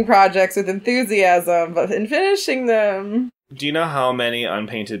starting projects with enthusiasm, but in finishing them. Do you know how many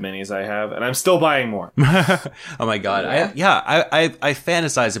unpainted minis I have? And I'm still buying more. Oh my god! I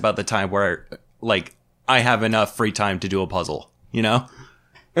fantasize about the time where like I have enough free time to do a puzzle, you know,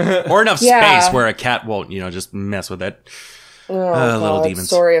 or enough space where a cat won't, just mess with it. Oh, little God, demons.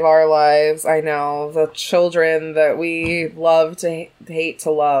 story of our lives. I know. The children that we love to hate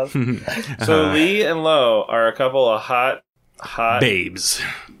to love. So Lee and Lo are a couple of hot Babes.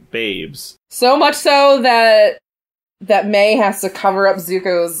 So much so that May has to cover up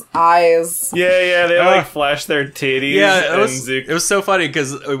Zuko's eyes. Yeah, they like flash their titties. Yeah, and it was so funny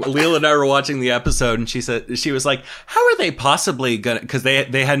because Leela and I were watching the episode, and she was like, "How are they possibly gonna?" Because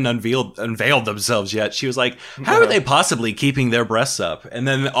they hadn't unveiled themselves yet. She was like, "How are they possibly keeping their breasts up?" And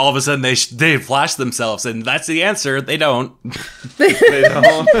then all of a sudden they flash themselves, and that's the answer. They don't. They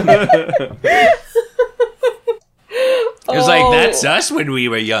don't. It was like, that's us when we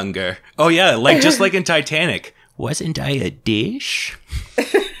were younger. Oh yeah, just like in Titanic. Wasn't I a dish?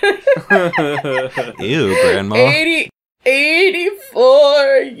 Ew, Grandma.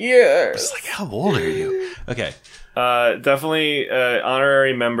 84 years. It's like, how old are you? Okay. Definitely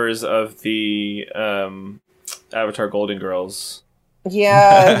honorary members of the Avatar Golden Girls.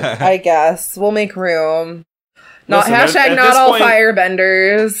 Yeah, I guess. We'll make room. Not Listen, at not this all point-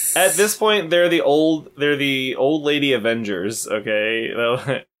 firebenders. At this point, they're the old lady Avengers.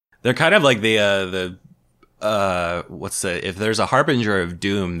 Okay, They're kind of like if there's a harbinger of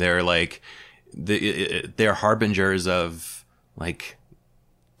doom, they're like they're harbingers of like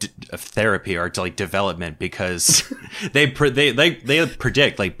of therapy or to like development, because they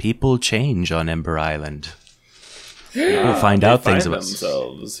predict like people change on Ember Island. We'll find out things about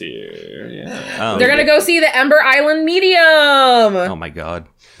themselves here. Yeah. They're gonna go see the Ember Island Medium. Oh my god.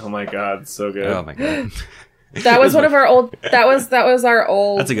 Oh my god, so good. Oh my god. That was one of our old. That was our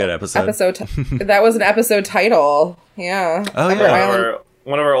old. That's a good episode. That was an episode title. Yeah. Oh, Ember yeah. Island.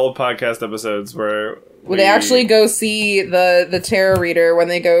 One of our old podcast episodes where They actually go see the tarot reader when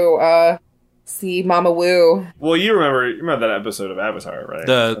they go see Mama Wu. Well, you remember that episode of Avatar, right?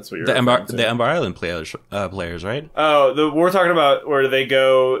 That's what you're the referring to. Ember Island players, right? Oh, we're talking about where they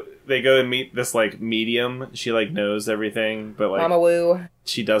go and meet this like medium. She like knows everything, but like Mama Wu.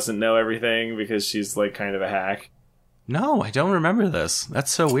 she doesn't know everything because she's like kind of a hack. No, I don't remember this.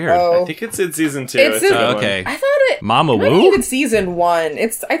 That's so weird. Oh. I think it's in season 2. It's a in- good one. Okay. I thought it Mama might be Woo? even season 1.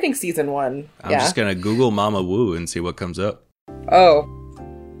 I think season 1. I'm Yeah. just going to Google Mama Woo and see what comes up. Oh.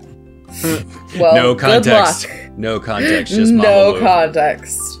 Well, No context. Good luck. No context, just Mama No Woo.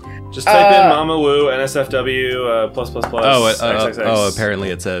 context. Just type in Mama Woo, NSFW, plus, Oh, apparently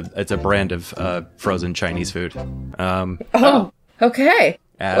it's a brand of frozen Chinese food. Oh, okay.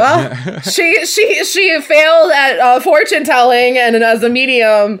 Uh, Well, she failed at fortune telling and as a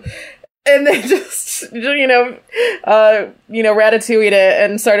medium, and then just ratatouilleed it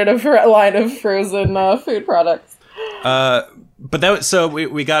and started a line of frozen food products. but that was, so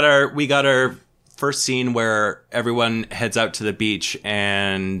we got our first scene where everyone heads out to the beach,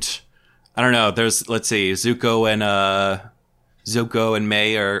 and I don't know. Let's see, Zuko and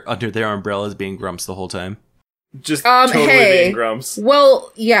May are under their umbrellas being grumps the whole time. Just totally hey. being grumps.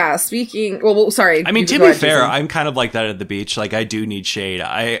 Well, yeah. Well, sorry. I mean, to Go be ahead, fair, Jason. I'm kind of like that at the beach. Like, I do need shade.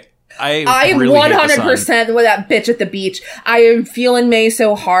 I'm really 100% with that bitch at the beach. I am feeling May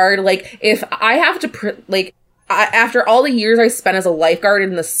so hard. Like, if I have to, after all the years I spent as a lifeguard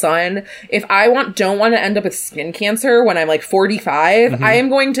in the sun, if I don't want to end up with skin cancer when I'm like 45, I am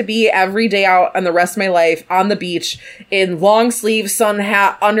going to be every day out and the rest of my life on the beach in long sleeve sun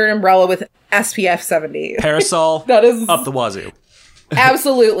hat under an umbrella with SPF 70. Parasol That is up the wazoo.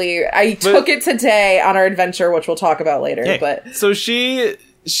 absolutely. I took it today on our adventure, which we'll talk about later. Yay. But So she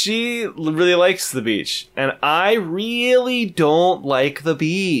really likes the beach, and I really don't like the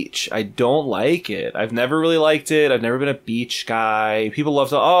beach. I don't like it. I've never really liked it. I've never been a beach guy. People love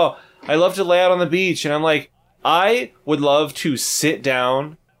to, I love to lay out on the beach, and I'm like, I would love to sit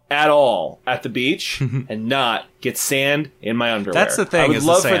down at all at the beach and not get sand in my underwear. That's the thing. I would is the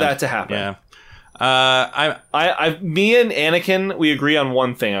love for sand. that to happen. Yeah. Me and Anakin, we agree on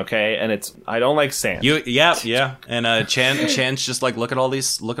one thing, okay? And it's I don't like sand. Yeah. And Chan's just like, look at all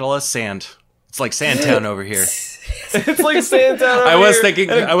this sand. It's like Sandtown over here. It's like sand down over I was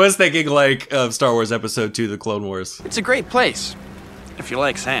here. thinking like of Star Wars Episode 2, The Clone Wars. It's a great place, if you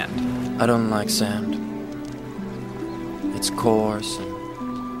like sand. I don't like sand. It's coarse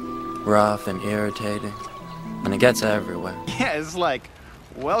and rough and irritating, and it gets everywhere. Yeah, it's like,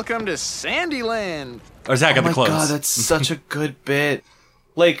 welcome to Sandyland. Or Attack of the Clones. Oh my god, that's such a good bit.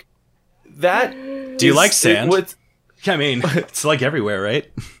 Like that. Do you like sand? What's I mean, it's like everywhere,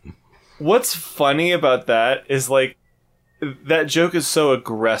 right? What's funny about that is like that joke is so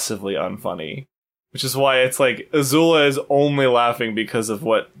aggressively unfunny, which is why it's like Azula is only laughing because of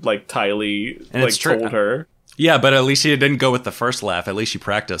what like Ty Lee And it's true. told her. Yeah, but at least she didn't go with the first laugh. At least she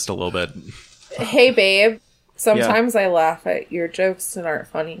practiced a little bit. hey, babe. Sometimes I laugh at your jokes and aren't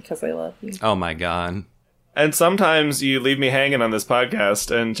funny because I love you. Oh my god. And sometimes you leave me hanging on this podcast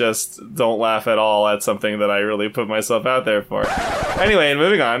and just don't laugh at all at something that I really put myself out there for. Anyway,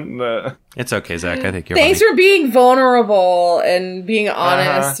 moving on. It's okay, Zach. I think you're Thanks funny. for being vulnerable and being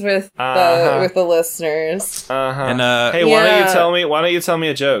honest with the listeners. And Hey, why don't you tell me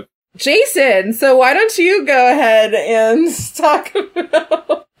a joke? Jason, so why don't you go ahead and talk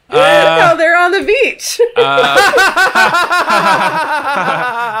about how they're on the beach?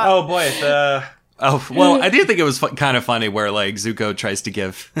 oh boy, well, I do think it was kind of funny where like Zuko tries to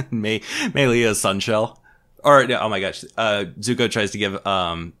give Mei a sun shell, or oh my gosh, Zuko tries to give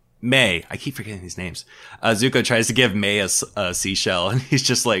May. I keep forgetting these names. Zuko tries to give May a seashell, and he's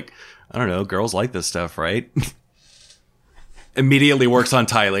just like, I don't know, girls like this stuff, right? Immediately works on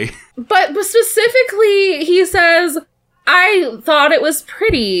Ty Lee. But specifically, he says, I thought it was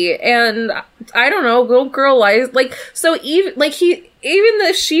pretty, and I don't know, little girl lies. Like, so even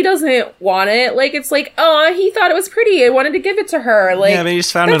if she doesn't want it, like, it's like, oh, he thought it was pretty. I wanted to give it to her. Like, Yeah, but he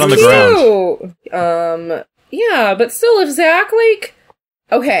just found it that's on the ground. Yeah, but still, if Zach, like,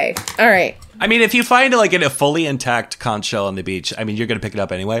 okay, all right. I mean, if you find like a fully intact conch shell on the beach, I mean, you're gonna pick it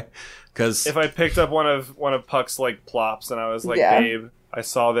up anyway. Because If I picked up one of Puck's like plops and I was like, Yeah. babe, I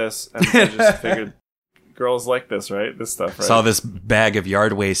saw this and I just figured girls like this, right? This stuff, right? saw this bag of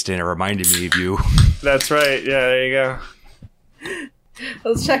yard waste and it reminded me of you. That's right. Yeah, there you go.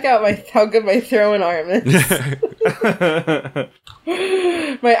 Let's check out how good my throwing arm is.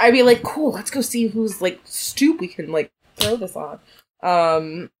 I'd be like, cool, let's go see whose like stoop we can like throw this on.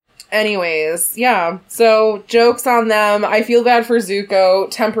 Anyways, yeah. So jokes on them. I feel bad for Zuko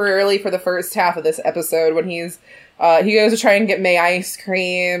temporarily for the first half of this episode when he goes to try and get May ice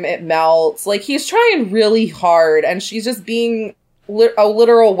cream. It melts. Like he's trying really hard, and she's just being a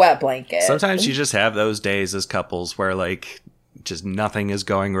literal wet blanket. Sometimes you just have those days as couples where like just nothing is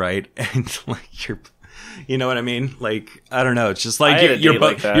going right, and like You know what I mean? Like, I don't know. It's just I had like a you're date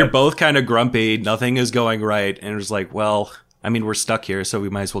like that. you're both kind of grumpy. Nothing is going right, and it's like, well, I mean, we're stuck here, so we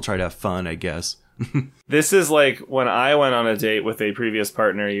might as well try to have fun, I guess. This is like when I went on a date with a previous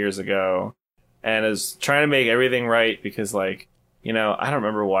partner years ago, and was trying to make everything right because, like, you know, I don't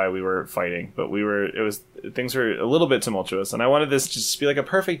remember why we were fighting, but things were a little bit tumultuous, and I wanted this to just be like a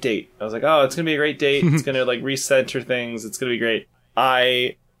perfect date. I was like, oh, it's gonna be a great date. It's gonna like recenter things. It's gonna be great.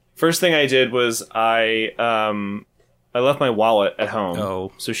 First thing I did was I left my wallet at home.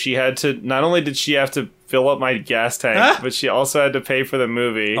 Oh. So she had to, not only did she have to fill up my gas tank, but she also had to pay for the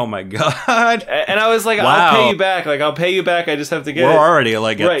movie. Oh my god. And I was like, Wow. I'll pay you back. Like, I'll pay you back. I just have to get We're it. already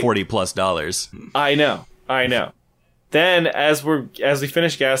like at Right. $40+. I know. Then as we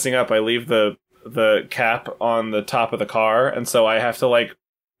finish gassing up, I leave the cap on the top of the car, and so I have to like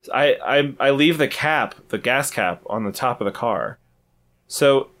I leave the gas cap on the top of the car.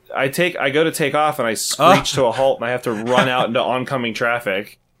 So I go to take off and I screech to a halt and I have to run out into oncoming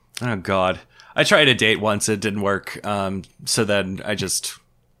traffic. Oh god. I tried a date once, it didn't work. So then I just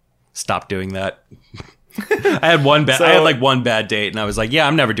stopped doing that. I had one bad date and I was like, yeah,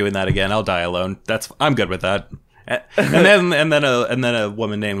 I'm never doing that again. I'll die alone. I'm good with that. And then a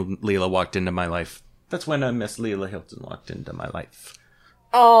woman named Leela walked into my life. That's when Miss Leela Hilton walked into my life.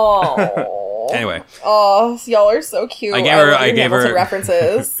 Oh. Anyway. Oh, y'all are so cute. I gave her Hamilton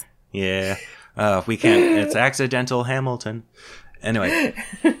references. Yeah. We can't. It's accidental Hamilton. Anyway.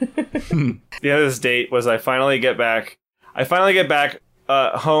 The other date was I finally get back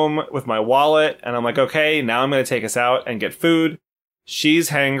home with my wallet, and I'm like, okay, now I'm going to take us out and get food. She's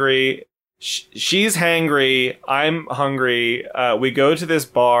hangry. She's hangry. I'm hungry. We go to this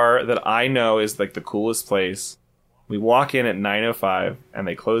bar that I know is like the coolest place. We walk in at 9:05, and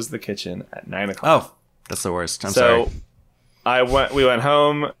they close the kitchen at 9:00. Oh, that's the worst. I'm sorry. We went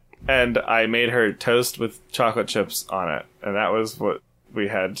home, and I made her toast with chocolate chips on it, and that was what we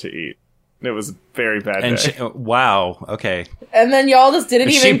had to eat. It was a very bad day. Wow. Okay. And then y'all just didn't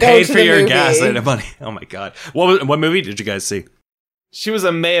even go to the movie. She paid for your gas and money. Oh my god. What movie did you guys see? She was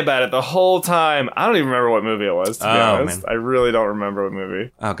a May about it the whole time. I don't even remember what movie it was, to be honest. Man. I really don't remember what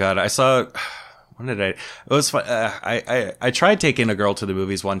movie. Oh god, I saw. When did it was fun. I tried taking a girl to the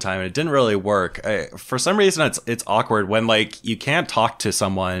movies one time and it didn't really work. For some reason, it's awkward when like you can't talk to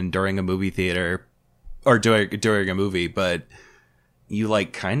someone during a movie theater or during a movie, but you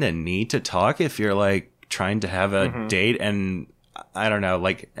like kind of need to talk if you're like trying to have a date. And I don't know,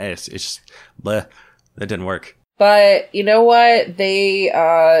 like it's just bleh, that didn't work. But you know what?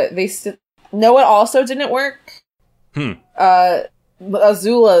 Know what also didn't work?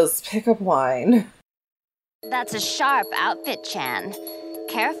 Azula's pickup line. That's a sharp outfit, Chan.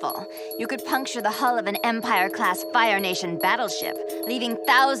 Careful. You could puncture the hull of an Empire-class Fire Nation battleship, leaving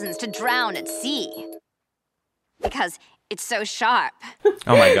thousands to drown at sea. Because it's so sharp.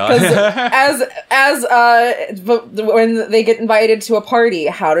 Oh my god. When they get invited to a party,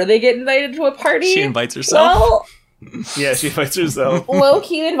 how do they get invited to a party? She invites herself. Well, yeah, she invites herself.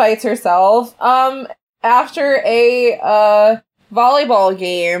 Low-key invites herself. After a volleyball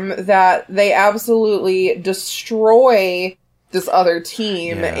game that they absolutely destroy this other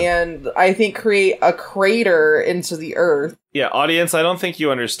team and I think create a crater into the earth. Yeah, audience, I don't think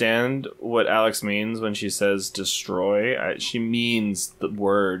you understand what Alex means when she says destroy. She means the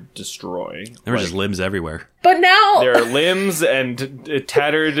word destroy. There were just limbs everywhere. But now there are limbs and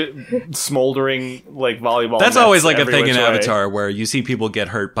tattered, smoldering like volleyball. That's always like a thing in way. Avatar where you see people get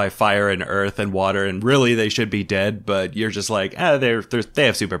hurt by fire and earth and water, and really they should be dead, but you're just like, they have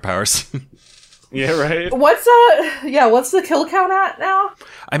superpowers. Yeah, right. What's the kill count at now?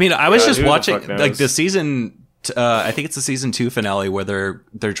 I mean, I was just watching like the knows? season. I think it's the season 2 finale where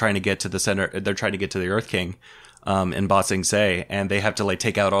they're trying to get to the center. They're trying to get to the Earth King, in Ba Sing Se, and they have to like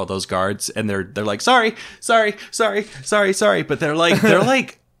take out all those guards, and they're like sorry, but they're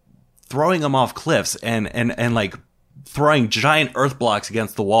like throwing them off cliffs and like throwing giant earth blocks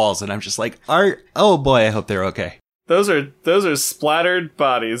against the walls, and I'm just like, oh boy, I hope they're okay. Those are splattered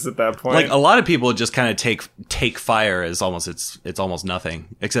bodies at that point. Like a lot of people just kind of take fire as almost it's almost nothing,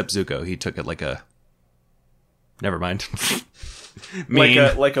 except Zuko. He took it like a. Never mind.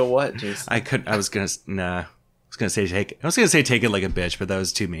 like a what, Jason? I was gonna say take it like a bitch, but that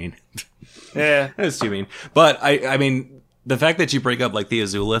was too mean. Yeah, that was too mean. But I mean, the fact that you bring up like the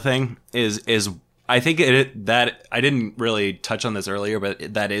Azula thing is I think that I didn't really touch on this earlier,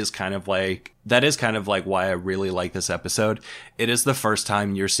 but that is kind of like why I really like this episode. It is the first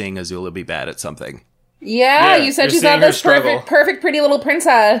time you're seeing Azula be bad at something. Yeah, you said you're she's seeing not her this struggle. perfect pretty little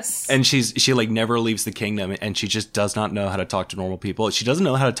princess. And she like never leaves the kingdom, and she just does not know how to talk to normal people. She doesn't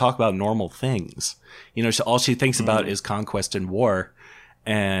know how to talk about normal things. You know, all she thinks about is conquest and war.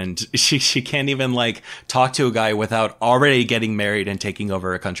 And she can't even like talk to a guy without already getting married and taking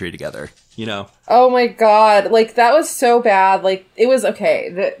over a country together, you know? Oh my god, like that was so bad. Like it was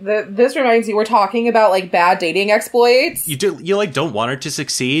okay. This reminds me, we're talking about like bad dating exploits. You like don't want her to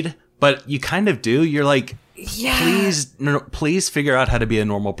succeed, but you kind of do. You're like, please figure out how to be a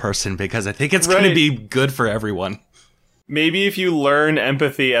normal person, because I think it's going to be good for everyone. Maybe if you learn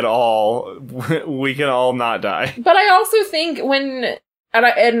empathy at all, we can all not die. But I also think when,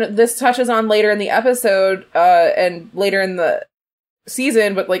 and this touches on later in the episode, and later in the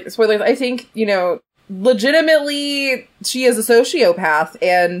season, but like spoilers, I think, you know, legitimately she is a sociopath,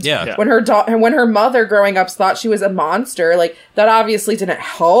 and when her mother growing up thought she was a monster, like that obviously didn't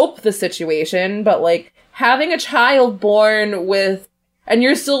help the situation, but like having a child born with, and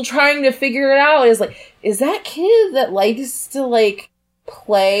you're still trying to figure it out, is like, is that kid that likes to like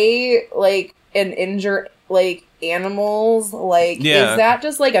play like and injure like animals, like is that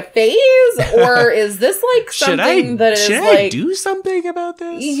just like a phase, or is this like something should I do something about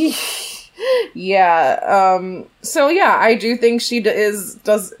this? So yeah, I do think she does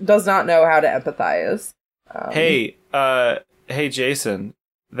not know how to empathize. Hey Jason,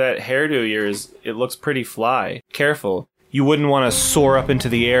 that hairdo of yours, it looks pretty fly. Careful. You wouldn't want to soar up into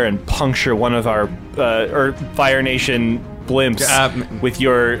the air and puncture one of our Fire Nation blimps with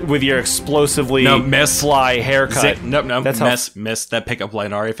your explosively fly haircut. No. That's miss. That pickup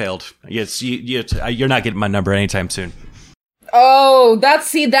line already failed. Yes, you're not getting my number anytime soon. Oh, that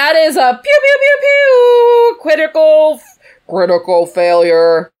is a pew pew pew pew critical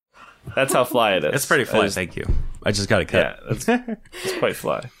failure. That's how fly it is. It's pretty fly. Thank you. I just got a cut. Yeah, it's quite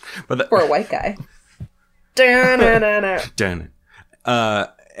fly. But for a white guy. Let's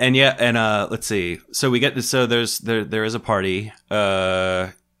see. So we get this. So there is a party.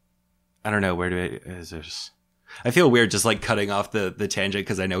 I don't know, I feel weird just like cutting off the tangent,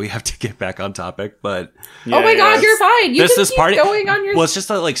 because I know we have to get back on topic. But oh my god, you're fine. You can keep party going on your. Well, it's just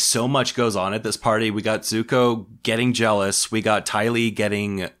that like so much goes on at this party. We got Zuko getting jealous. We got Ty Lee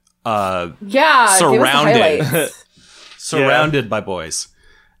getting surrounded by boys.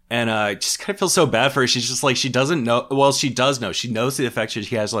 And I just kind of feel so bad for her. She's just like, she doesn't know. Well, she does know. She knows the affection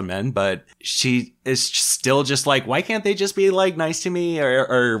she has on men, but she is still just like, why can't they just be like nice to me?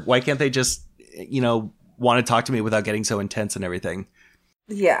 Or why can't they just, you know, want to talk to me without getting so intense and everything?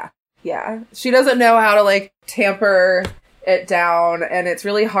 Yeah. She doesn't know how to like tamper it down. And it's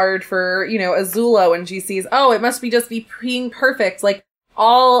really hard for, you know, Azula when she sees, oh, it must be just being perfect. Like,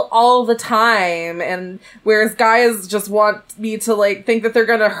 all the time, and whereas guys just want me to like think that they're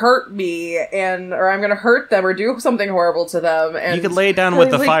gonna hurt me, or I'm gonna hurt them or do something horrible to them. And you could lay down with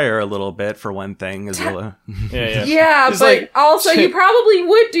the fire a little bit for one thing, Azula. Yeah, but like, also you probably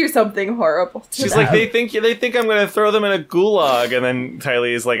would do something horrible to she's them. Like, they think I'm gonna throw them in a gulag, and then Ty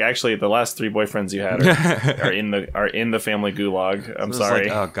Lee is like, actually the last 3 boyfriends you had are in the family gulag. I'm sorry.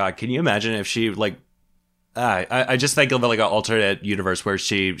 Like, oh god, can you imagine if she like I just think of like an alternate universe where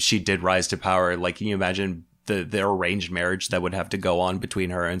she did rise to power. Like, can you imagine the arranged marriage that would have to go on between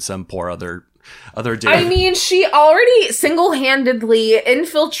her and some poor other dude? I mean, she already single-handedly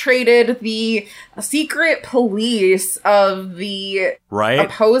infiltrated the secret police of the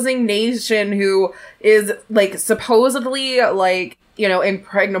opposing nation, who is like supposedly like, you know,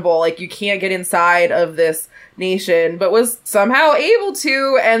 impregnable. Like, you can't get inside of this nation, but was somehow able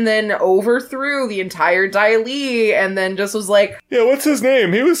to, and then overthrew the entire Ty Lee, and then just was like, yeah, what's his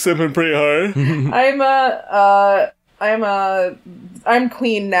name? He was sipping pretty hard. I'm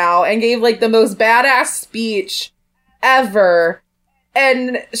queen now, and gave like the most badass speech ever.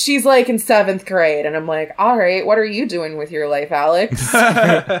 And she's like in 7th grade, and I'm like, all right, what are you doing with your life, Alex?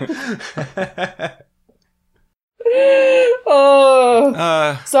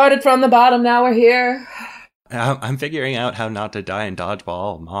 Started from the bottom, now we're here. I'm figuring out how not to die in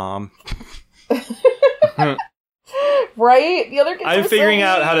dodgeball, Mom. Right? The other kids I'm figuring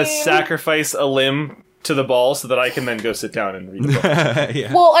out how to sacrifice a limb to the ball so that I can then go sit down and read the book.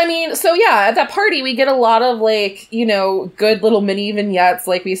 Yeah. Well, I mean, so yeah, at that party we get a lot of like, you know, good little mini vignettes.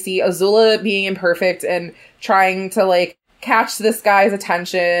 Like, we see Azula being imperfect and trying to like catch this guy's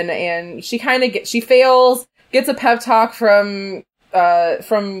attention, and she kind of she fails, gets a pep talk from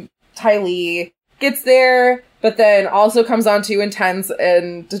Ty Lee, gets there, but then also comes on too intense,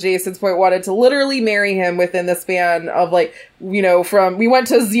 and to Jason's point, wanted to literally marry him within the span of like, you know, we went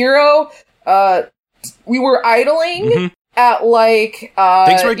to 0, we were idling, at like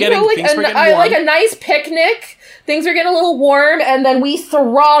things were getting like a nice picnic. Things are getting a little warm, and then we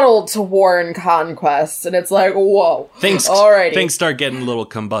throttled to war and conquest, and it's like, whoa. Things start getting a little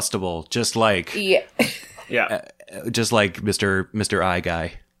combustible, just like just like Mr. I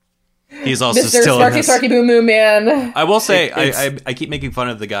Guy. He's also Mr. still Snarky Boom Boom Man. I will say, I keep making fun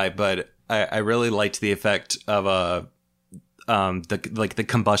of the guy, but I really liked the effect of the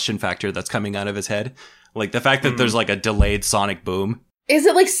combustion factor that's coming out of his head, like the fact that there's like a delayed sonic boom. Is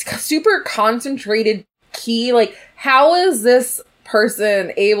it like super concentrated key? Like, how is this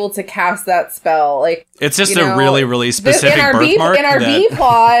person able to cast that spell? Like, it's just a really, really specific birthmark. In our B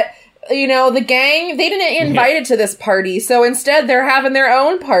plot, the gang, they didn't invite it to this party, so instead they're having their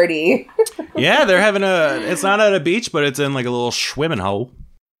own party. Yeah, they're having it's not at a beach, but it's in like a little swimming hole.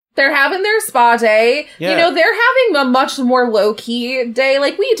 They're having their spa day. Yeah. They're having a much more low-key day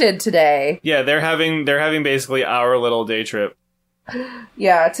like we did today. Yeah, they're having basically our little day trip.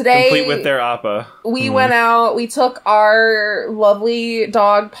 Yeah, today... Complete with their appa. We went out, we took our lovely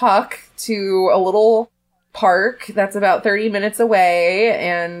dog Puck to a little park that's about 30 minutes away,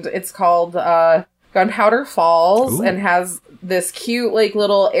 and it's called Gunpowder Falls. Ooh. And has this cute like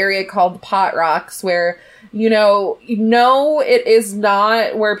little area called Pot Rocks where it is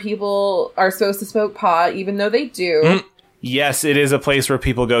not where people are supposed to smoke pot, even though they do. Yes, it is a place where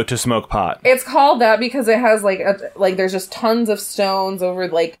people go to smoke pot. It's called that because it has there's just tons of stones over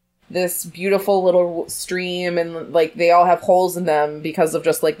like this beautiful little stream, and like they all have holes in them because of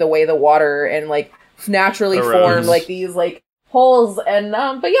just like the way the water and like naturally formed like these like holes. And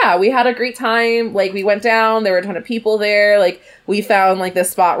but yeah, we had a great time. Like, we went down, there were a ton of people there. Like, we found like this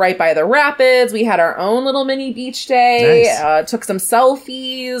spot right by the rapids. We had our own little mini beach day. Nice. Took some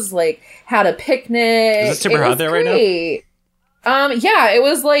selfies, like had a picnic. Is it super hot there right now? Yeah, it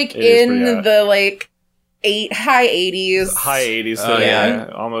was like in the like high 80s. High 80s. So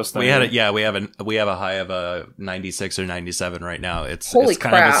yeah, almost. 90. We have a high of 96 or 97 right now. It's Holy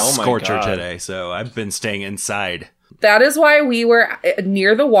kind crap. of a scorcher today. So I've been staying inside. That is why we were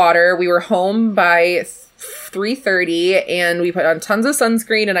near the water. We were home by 3:30, and we put on tons of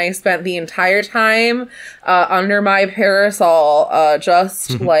sunscreen, and I spent the entire time under my parasol,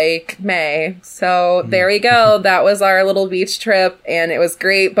 just like May. So there we go. That was our little beach trip, and it was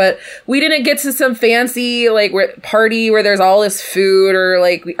great. But we didn't get to some fancy like party where there's all this food, or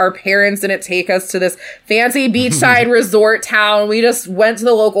like our parents didn't take us to this fancy beachside resort town. We just went to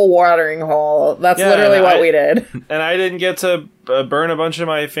the local watering hole. That's literally what we did. And I didn't get to burn a bunch of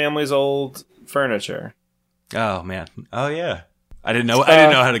my family's old furniture. Oh man. Oh yeah. I didn't know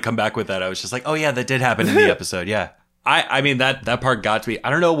how to come back with that. I was just like, oh yeah, that did happen in the episode. Yeah. I mean that part got to me. I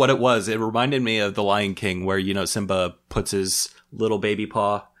don't know what it was. It reminded me of The Lion King, where Simba puts his little baby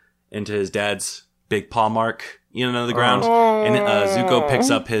paw into his dad's big paw mark, the ground, and Zuko picks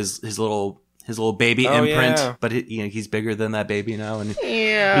up his little baby imprint, but he's bigger than that baby now, and he's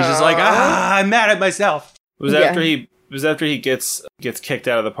just like, I'm mad at myself. It was after he gets kicked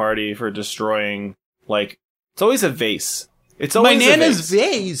out of the party for destroying, like, it's always a vase. It's always my Nana's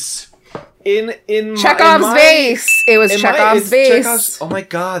vase. In Chekhov's vase. It was Chekhov's vase. Oh my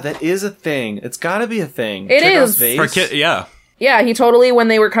god, that is a thing. It's gotta be a thing. It Chekhov's is. Vase. Yeah. Yeah, he totally, when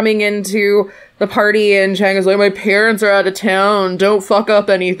they were coming into the party, and Chang is like, my parents are out of town, don't fuck up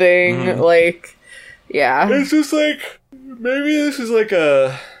anything. Like, yeah. It's just like, maybe this is like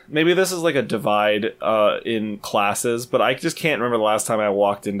a divide in classes, but I just can't remember the last time I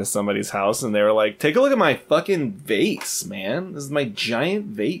walked into somebody's house and they were like, take a look at my fucking vase, man. This is my giant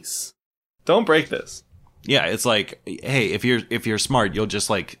vase. Don't break this. Yeah, it's like, hey, if you're smart, you'll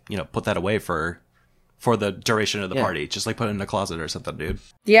just like, put that away for the duration of the party. Just like put it in a closet or something, dude.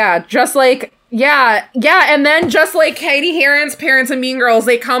 Yeah, just like, yeah, and then just like Katie Heron's parents in Mean Girls,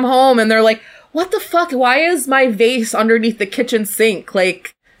 they come home and they're like, what the fuck? Why is my vase underneath the kitchen sink?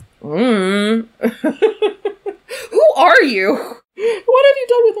 Like, who are you? What have you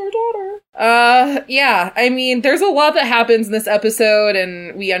done with our daughter? Yeah, I mean, there's a lot that happens in this episode,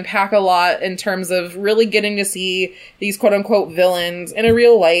 and we unpack a lot in terms of really getting to see these quote-unquote villains in a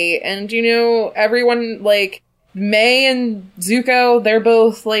real light. And, everyone, like, May and Zuko, they're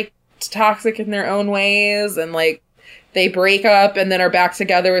both, like, toxic in their own ways, and, like, they break up and then are back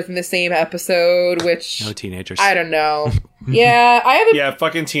together within the same episode, which... No teenagers. I don't know. Yeah,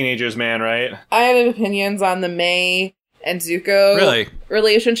 fucking teenagers, man, right? I have opinions on the May and Zuko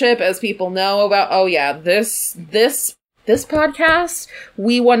relationship, as people know about. Oh yeah, this podcast,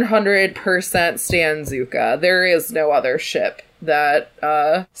 we 100% stan Zuka. There is no other ship that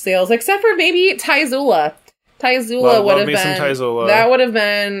sails, except for maybe Taizula. Taizula would have me some been. Taizula. That would have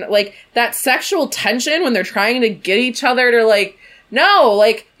been like that sexual tension when they're trying to get each other to like. No,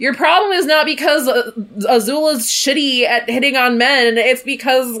 like, your problem is not because Azula's shitty at hitting on men. It's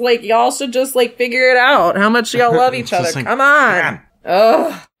because, like, y'all should just, like, figure it out. How much y'all love each other. Like, come on.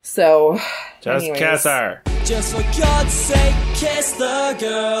 Ugh. So, just kiss her. Just for God's sake, kiss the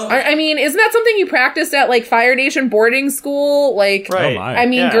girl. I mean, isn't that something you practiced at, like, Fire Nation boarding school? Like, right. I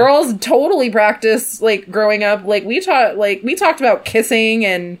mean, girls totally practice, like, growing up. Like, we talked about kissing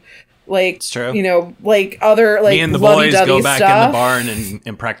and... Like, it's true. You know, like other like me and the boys go back stuff. in the barn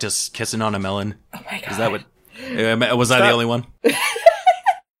and practice kissing on a melon. Oh my god! Is that what? Was I the only one?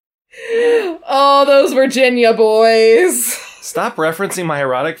 Oh, those Virginia boys! Stop referencing my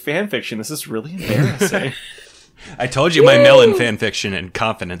erotic fan fiction. This is really embarrassing. I told you my melon fan fiction and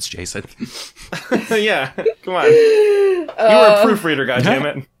confidence, Jason. Yeah, come on. You were a proofreader,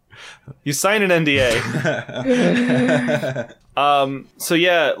 goddammit. You signed an NDA. So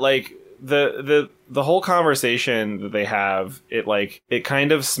yeah, like the whole conversation that they have, it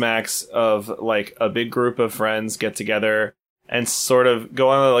kind of smacks of like a big group of friends get together and sort of go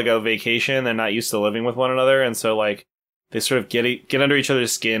on like a vacation. They're not used to living with one another, and so like they sort of get under each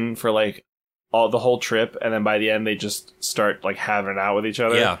other's skin for like the whole trip, and then by the end they just start like having it out with each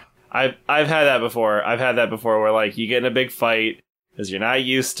other. Yeah, I've had that before. I've had that before where like you get in a big fight because you're not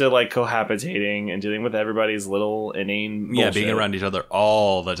used to like cohabitating and dealing with everybody's little inane bullshit. Yeah, being around each other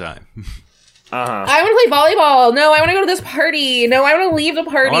all the time. I want to play volleyball. No, I want to go to this party. No, I want to leave the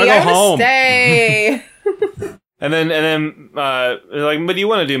party. I want to stay. and then like, what do you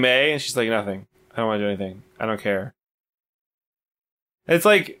want to do, May? And she's like, nothing. I don't want to do anything. I don't care. It's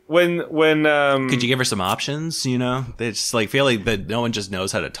like when could you give her some options? You know, they just like feel like that no one just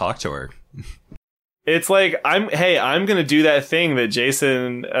knows how to talk to her. It's like I'm gonna do that thing that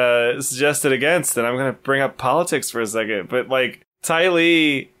Jason suggested against, and I'm gonna bring up politics for a second. But like Ty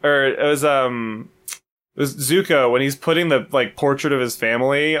Lee, or it was Zuko when he's putting the like portrait of his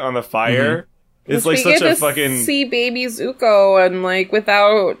family on the fire. Mm-hmm. It's like such a fucking see baby Zuko and like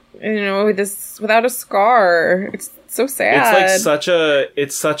without without a scar. It's so sad. It's like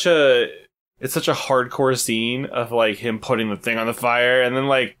it's such a hardcore scene of like him putting the thing on the fire, and then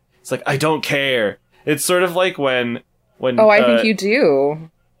like it's like I don't care. It's sort of like when I think you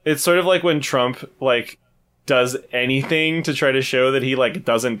do. It's sort of like when Trump like does anything to try to show that he like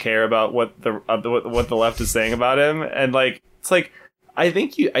doesn't care about what the left is saying about him, and like it's like I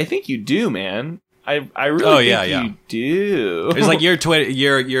think you do, man. I really think you do. It's like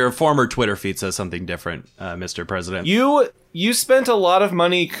your former Twitter feed says something different, Mr. President. You spent a lot of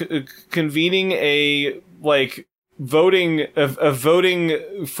money convening a like voting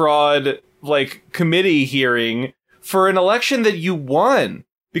fraud like committee hearing for an election that you won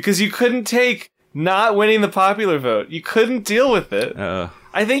because you couldn't take not winning the popular vote. You couldn't deal with it.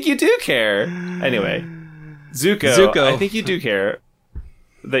 I think you do care. Anyway, Zuko, I think you do care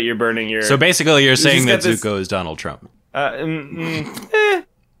that you're burning your... So basically you're saying that Zuko is Donald Trump. No, I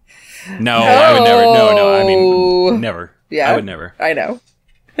would never. No, I mean, never. Yeah, I would never. I know.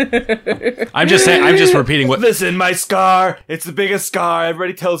 I'm just saying. I'm just repeating what. Listen, my scar. It's the biggest scar.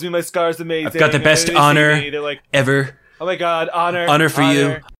 Everybody tells me my scar is amazing. I've got the best honor ever. Oh my god, honor for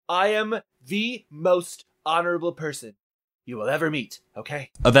you. I am the most honorable person you will ever meet. Okay.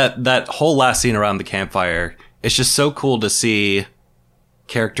 That whole last scene around the campfire. It's just so cool to see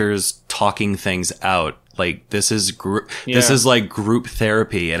characters talking things out. Like this is This is like group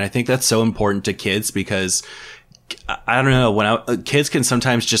therapy, and I think that's so important to kids because. I don't know, kids can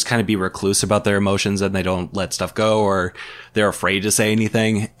sometimes just kind of be recluse about their emotions and they don't let stuff go or they're afraid to say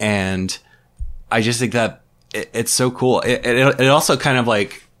anything. And I just think that it's so cool. It also kind of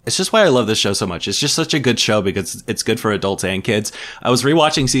like, it's just why I love this show so much. It's just such a good show because it's good for adults and kids. I was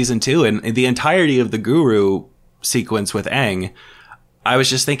rewatching season 2 and the entirety of the Guru sequence with Aang, I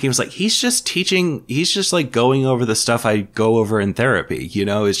was just thinking, it was like, he's just like going over the stuff I go over in therapy, you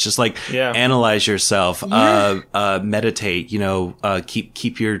know, it's just like, analyze yourself, meditate, you know,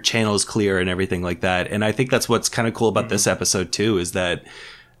 keep your channels clear and everything like that. And I think that's what's kind of cool about this episode too, is that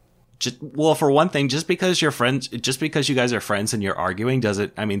for one thing, just because you guys are friends and you're arguing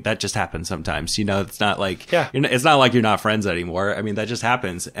that just happens sometimes, you know, it's not like, it's not like you're not friends anymore. I mean, that just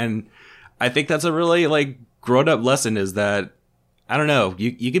happens. And I think that's a really like grown up lesson is that, I don't know.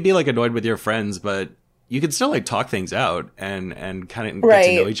 You could be like annoyed with your friends, but you can still like talk things out and kind of get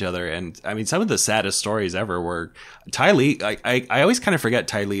to know each other. And I mean, some of the saddest stories ever were Ty Lee. I always kind of forget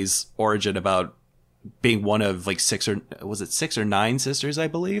Ty Lee's origin about being one of like 6 or 9 sisters, I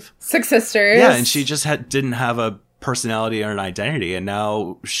believe. 6 sisters. Yeah, and she just didn't have a personality or an identity, and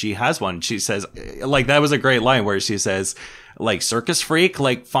now she has one. She says, like, that was a great line where she says, like, circus freak,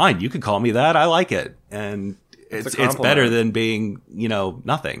 like, fine, you could call me that. I like it. And it's better than being, you know,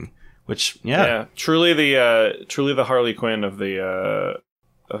 nothing. Which, yeah. Truly the Harley Quinn of the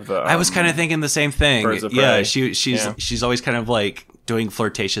I was kind of thinking the same thing. Birds of Prey. She's always kind of like doing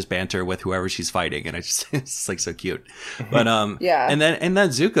flirtatious banter with whoever she's fighting, and it's like so cute. But and then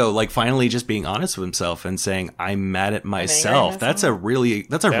Zuko like finally just being honest with himself and saying, I'm mad at myself. That's a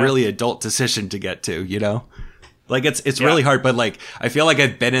really adult decision to get to, you know? Like it's really hard, but like I feel like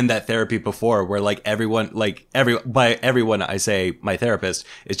I've been in that therapy before where like by everyone I say my therapist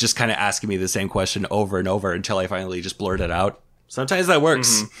is just kind of asking me the same question over and over until I finally just blurt it out. Sometimes that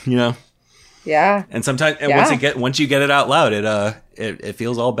works, you know. Yeah. And sometimes once you get it out loud, it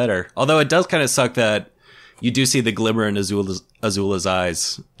feels all better. Although it does kind of suck that you do see the glimmer in Azula's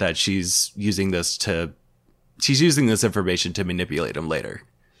eyes that she's using this information to manipulate him later.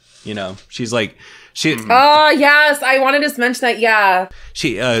 You know, she's like, oh, yes, I wanted to mention that, yeah.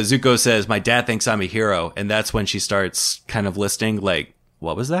 Zuko says, my dad thinks I'm a hero, and that's when she starts kind of listing, like,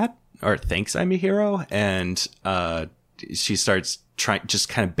 what was that? Or thinks I'm a hero? And she starts just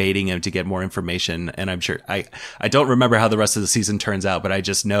kind of baiting him to get more information, and I'm sure, I don't remember how the rest of the season turns out, but I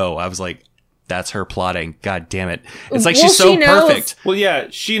just know, I was like, that's her plotting. God damn it. It's like she's so perfect. Well, yeah,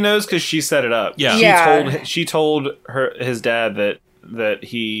 she knows because she set it up. Yeah. She told his dad that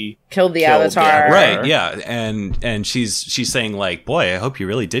he killed the Avatar. Right, yeah. And she's saying like, boy, I hope you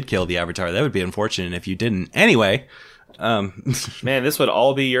really did kill the Avatar. That would be unfortunate if you didn't. Anyway, man, this would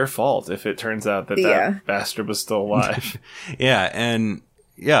all be your fault if it turns out that bastard was still alive.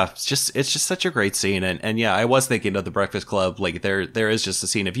 It's just such a great scene. And yeah, I was thinking of The Breakfast Club. Like there is just a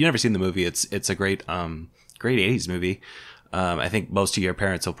scene. If you've never seen the movie, it's a great 80s movie. I think most of your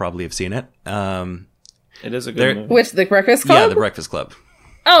parents will probably have seen it. It is a good movie. Which, The Breakfast Club? Yeah, The Breakfast Club.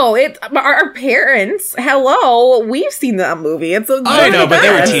 Oh, it's our parents. Hello, we've seen that movie. It's I know, but they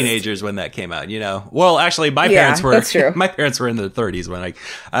were teenagers when that came out. You know. Well, actually, my parents were. That's true. My parents were in their 30s when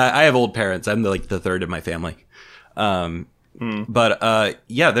I have old parents. I'm the third in my family. But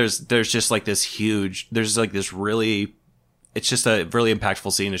there's just like this huge. There's like this really. It's just a really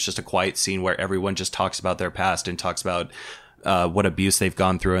impactful scene. It's just a quiet scene where everyone just talks about their past and talks about what abuse they've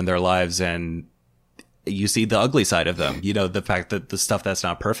gone through in their lives, and you see the ugly side of them, you know, the fact that the stuff that's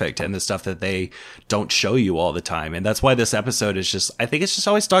not perfect and the stuff that they don't show you all the time. And that's why this episode is just, I think it's just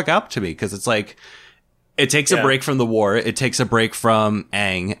always stuck out to me, because it's like, it takes a break from the war. It takes a break from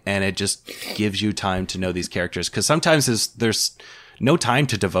Aang, and it just gives you time to know these characters. Because sometimes there's no time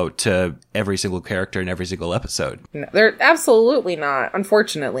to devote to every single character in every single episode. No, they're absolutely not,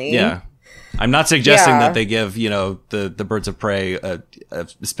 unfortunately. Yeah. I'm not suggesting that they give, you know, the Birds of Prey a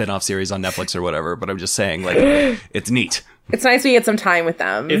spin-off series on Netflix or whatever, but I'm just saying, like, it's neat. It's nice we get some time with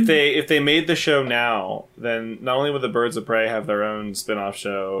them. If they made the show now, then not only would the Birds of Prey have their own spin-off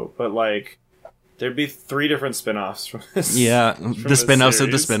show, but like there'd be 3 different spin-offs from this. Yeah, the spin-offs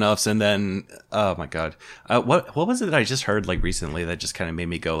of the spin-offs, and then oh my god, what was it that I just heard like recently that just kind of made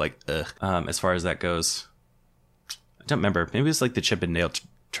me go like ugh? As far as that goes, I don't remember. Maybe it's like the Chip and Dale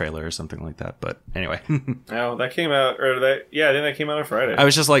trailer or something like that, but anyway. Oh, that came out, I think that came out on Friday. I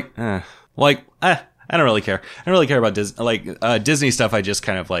was just like I don't really care. I don't really care about Disney stuff. I just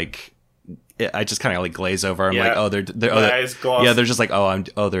kind of like glaze over. I'm like, oh, they're just like,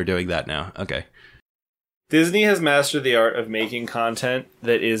 they're doing that now. Okay. Disney has mastered the art of making content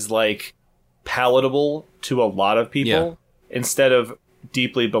that is like palatable to a lot of people instead of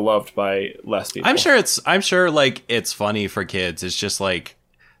deeply beloved by less people. I'm sure like it's funny for kids. It's just like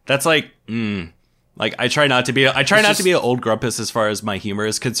that's like like I try not to be an old grumpus as far as my humor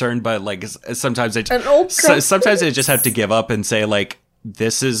is concerned, but like sometimes I just have to give up and say like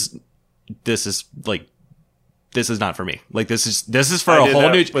this is not for me. Like this is for this is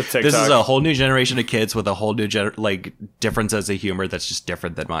a whole new generation of kids with a whole new difference as a humor that's just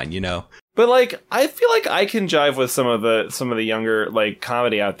different than mine, you know. But like I feel like I can jive with some of the younger like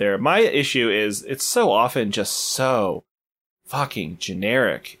comedy out there. My issue is it's so often just so fucking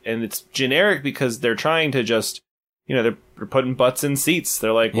generic, and it's generic because they're trying to just, you know, they're putting butts in seats.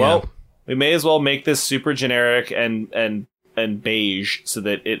 They're like, well, we may as well make this super generic and beige so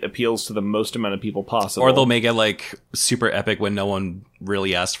that it appeals to the most amount of people possible. Or they'll make it like super epic when no one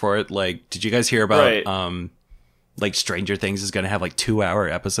really asked for it. Like, did you guys hear about like Stranger Things is going to have like 2-hour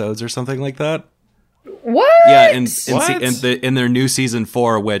episodes or something like that? What? Yeah, in their new season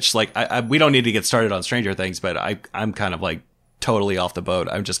 4, which like we don't need to get started on Stranger Things, but I'm kind of like totally off the boat.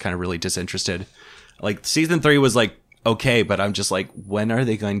 I'm just kind of really disinterested. Like season 3 was like okay, but I'm just like, when are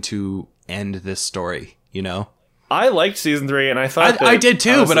they going to end this story? You know? I liked season 3, and I thought I did too,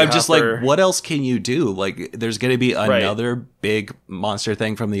 but honestly, I'm just Hopper- like, what else can you do? Like, there's going to be another big monster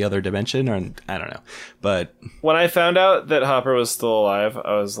thing from the other dimension, or I don't know. But when I found out that Hopper was still alive,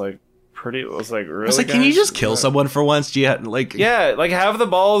 I was like, really? I was like, can you just kill someone for once? Do you have, like, yeah, like have the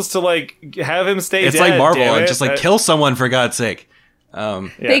balls to like have him stay it's dead. like Marvel, damn and it. just like kill someone for God's sake.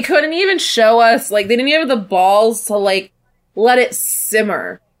 They couldn't even show us, like, they didn't even have the balls to, like, let it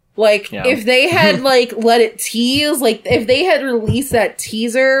simmer. Like, if they had, like, let it tease, like, if they had released that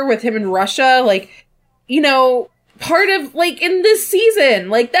teaser with him in Russia, like, you know, part of, like, in this season,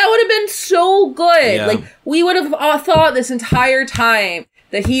 like, that would have been so good. Yeah. Like, we would have thought this entire time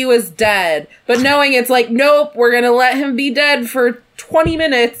that he was dead. But knowing it's like, nope, we're gonna let him be dead for 20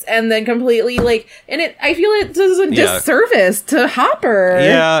 minutes and then completely, like, and I feel it does a disservice to Hopper.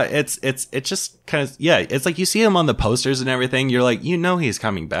 Yeah, it's just kind of, it's like you see him on the posters and everything, you're like, you know he's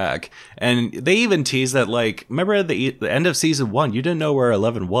coming back. And they even tease that, like, remember at the end of season 1, you didn't know where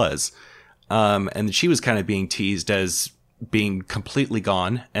 11 was. And she was kind of being teased as being completely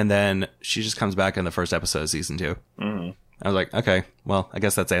gone, and then she just comes back in the first episode of season 2. Mm-hmm. I was like, okay, well, I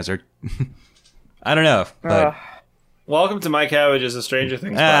guess that's answered. I don't know, but... Welcome to My Cabbage is a Stranger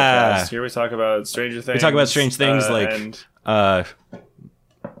Things podcast. Here we talk about Stranger Things. We talk about strange things and I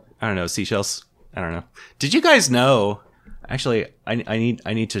don't know, seashells. I don't know. Did you guys know? Actually, I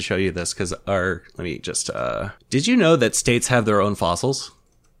need to show you this because did you know that states have their own fossils?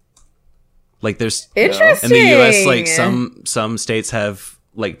 Like, there's interesting in the U.S. Like some states have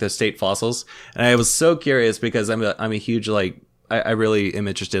like the state fossils, and I was so curious because I'm a huge like I really am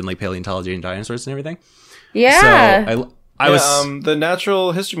interested in like paleontology and dinosaurs and everything. Yeah. So I was the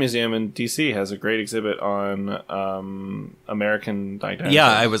Natural History Museum in DC has a great exhibit on American dinosaurs. Yeah,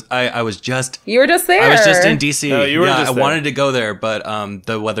 I was just You were just there. I was just in DC. No, you were just I there. wanted to go there, but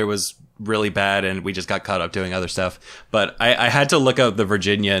the weather was really bad and we just got caught up doing other stuff. But I had to look up the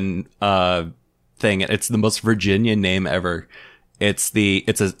Virginian thing. It's the most Virginian name ever. It's a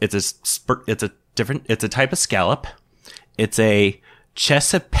type of scallop. It's a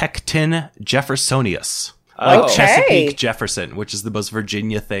Chesapecten jeffersonius. Like Chesapeake Jefferson, which is the most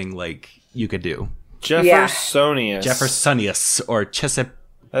Virginia thing like you could do. Jeffersonius. Jeffersonius or Chesapeake.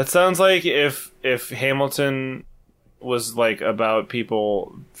 That sounds like if Hamilton was like about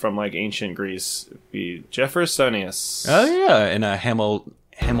people from like ancient Greece, it'd be Jeffersonius. Oh yeah, and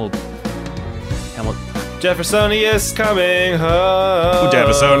Jeffersonius coming home.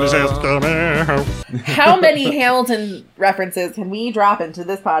 Jeffersonius is coming home. How many Hamilton references can we drop into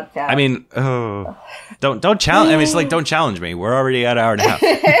this podcast? I mean, don't challenge. I mean, it's like don't challenge me. We're already at an hour and a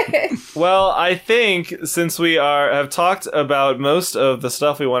half. Well, I think since we have talked about most of the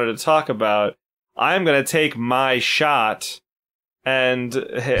stuff we wanted to talk about, I'm going to take my shot, and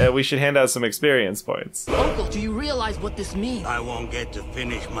we should hand out some experience points. Uncle, do you realize what this means? I won't get to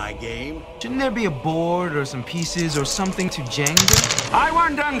finish my game. Shouldn't there be a board or some pieces or something to Jenga? I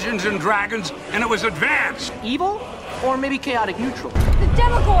won Dungeons and Dragons, and it was advanced. Evil? Or maybe chaotic neutral? The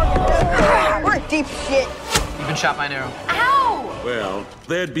Demogorgon! We're in deep shit. You've been shot by an arrow. Ow! Well,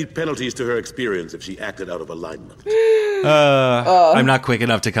 there'd be penalties to her experience if she acted out of alignment. I'm not quick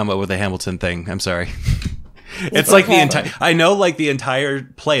enough to come up with a Hamilton thing. I'm sorry. It's like the entire. I know like the entire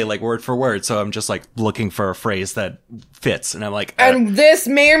play, like word for word. So I'm just like looking for a phrase that fits, and I'm like, and this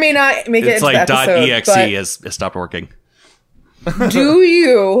may or may not make it. It's like episode, .exe has stopped working. Do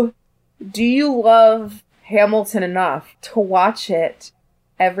you love Hamilton enough to watch it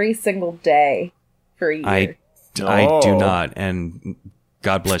every single day for a year? I do not, and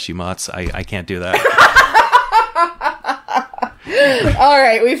God bless you, Motts. I can't do that. All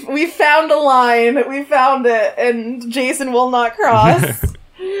right, we found a line. We found it, and Jason will not cross.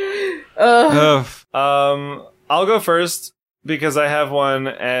 I'll go first because I have one,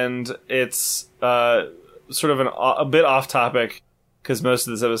 and it's sort of a bit off topic because most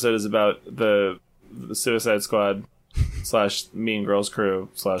of this episode is about the Suicide Squad / Mean Girls crew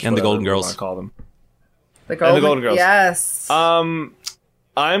 / and the Golden Girls. I call them the Golden Girls. Yes.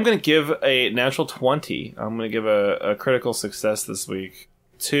 I'm going to give a natural 20. I'm going to give a critical success this week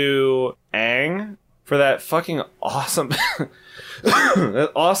to Aang for that fucking awesome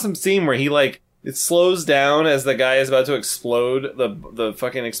that awesome scene where he like it slows down as the guy is about to explode the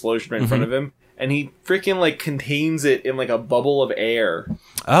fucking explosion right in front of him, and he freaking like contains it in like a bubble of air.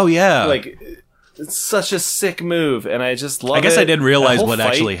 Oh yeah. Like it's such a sick move, and I just love it. I guess I didn't realize what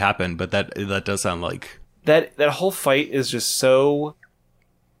actually happened, but that does sound like that whole fight is just so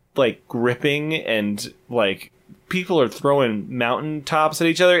like gripping, and like people are throwing mountaintops at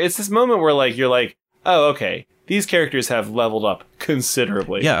each other. It's this moment where like you're like, oh, okay, these characters have leveled up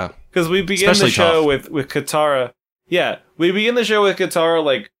considerably. Yeah, because we begin the show with Katara Yeah, we begin the show with Katara,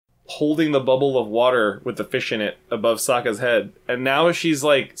 like, holding the bubble of water with the fish in it above Sokka's head. And now she's,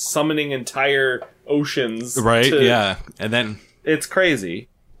 like, summoning entire oceans. Right, yeah. And then... It's crazy.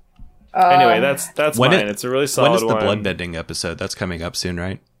 Anyway, that's mine. It's a really solid one. When is the bloodbending episode? That's coming up soon,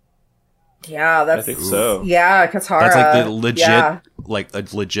 right? Yeah, that's... I think so. Yeah, Katara. That's like the legit, like a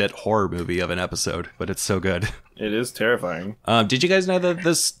legit horror movie of an episode, but it's so good. It is terrifying. Did you guys know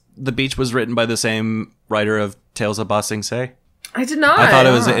that the beach was written by the same writer of Tales of Ba Sing Se? I did not. I thought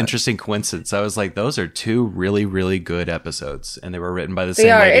it was an interesting coincidence. I was like, those are two really, really good episodes, and they were written by the same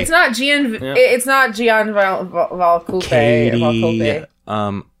lady. It's not It's not Gian Valculpe. Katie.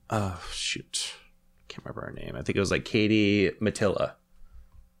 Oh shoot, can't remember her name. I think it was like Katie Matilla.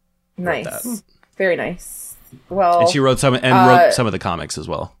 Nice, very nice. Well, and she wrote some of the comics as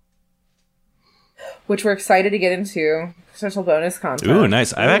well, which we're excited to get into. Potential bonus content. Ooh,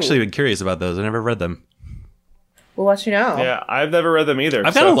 nice. I've actually been curious about those. I never read them. We'll let you know. Yeah, I've never read them either.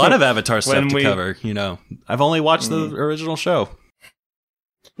 I've got a lot of Avatar stuff to cover. You know, I've only watched the original show.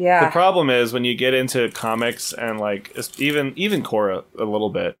 Yeah. The problem is when you get into comics and like even Korra a little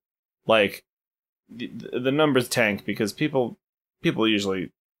bit, like the numbers tank because people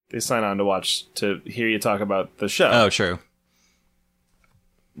usually they sign on to hear you talk about the show. Oh, true.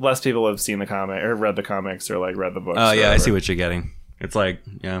 Less people have seen the comic or read the comics or like read the books. Oh yeah, I see what you're getting. It's like,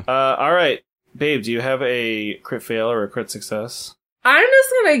 yeah. All right, babe, do you have a crit fail or a crit success? I'm just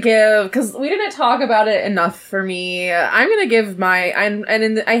gonna give, because we didn't talk about it enough for me. I'm gonna give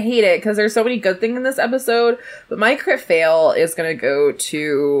I hate it because there's so many good things in this episode, but my crit fail is gonna go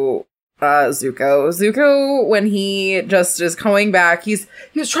to Zuko. Zuko, when he just is coming back, he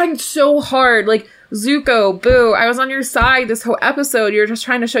was trying so hard, like, Zuko, boo, I was on your side this whole episode. You're just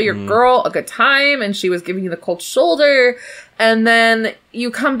trying to show your girl a good time, and she was giving you the cold shoulder. And then you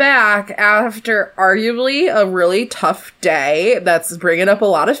come back after arguably a really tough day that's bringing up a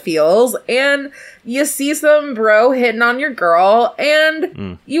lot of feels, and you see some bro hitting on your girl,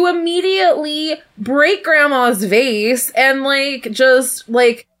 and you immediately break grandma's vase, and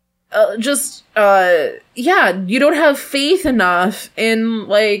you don't have faith enough in,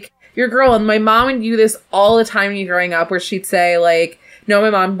 like, your girl. And my mom would do this all the time when you growing up, where she'd say, like, no, my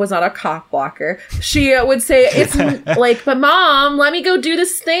mom was not a cock blocker. She would say, it's like, but mom, let me go do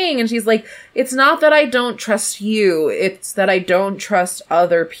this thing. And she's like, it's not that I don't trust you. It's that I don't trust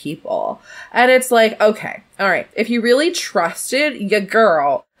other people. And it's like, okay, all right. If you really trusted your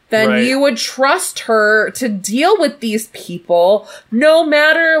girl, then you would trust her to deal with these people no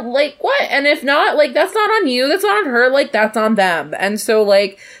matter, like, what. And if not, like, that's not on you. That's not on her. Like, that's on them. And so,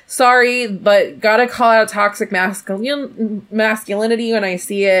 like, sorry, but gotta call out toxic masculinity when I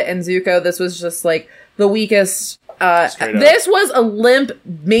see it. And Zuko, this was just, like, the weakest. This was a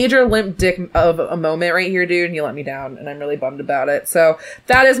major limp dick of a moment right here, dude. And you let me down. And I'm really bummed about it. So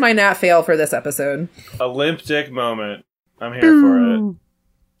that is my nat fail for this episode. A limp dick moment. I'm here for it.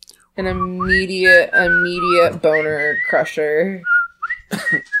 An immediate boner crusher. Do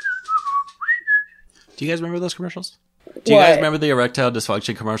you guys remember those commercials? Do you guys remember the erectile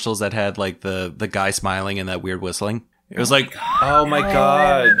dysfunction commercials that had, like, the guy smiling and that weird whistling? It was like... Oh my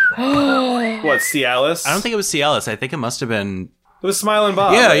god. What, Cialis? I don't think it was Cialis. I think it must have been... It was Smiling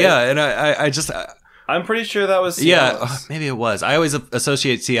Bob. Yeah, right? yeah. And I just... I'm pretty sure that was Cialis. Yeah, maybe it was. I always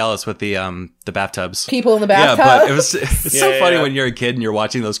associate Cialis with the bathtubs. People in the bathtub. Yeah, but it's so funny when you're a kid and you're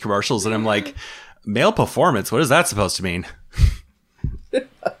watching those commercials, and I'm like, male performance, what is that supposed to mean? And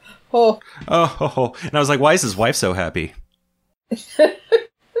I was like, why is his wife so happy?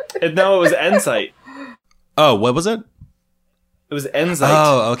 And no, it was Ensight. Oh, what was it? It was Ensight.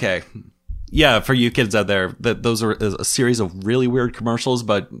 Oh, okay. Yeah, for you kids out there, those are a series of really weird commercials,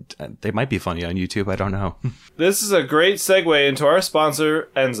 but they might be funny on YouTube. I don't know. This is a great segue into our sponsor,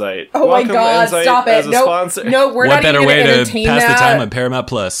 Ensight. Oh my god, Ensight stop it. No, we're not even going to entertain that. What better way to pass the time on Paramount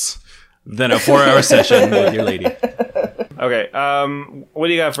Plus than a 4-hour session with your lady? Okay, what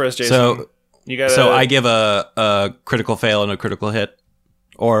do you got for us, Jason? So I give a critical fail and a critical hit?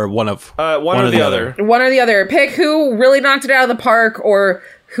 Or one or the other. One or the other. Pick who really knocked it out of the park, or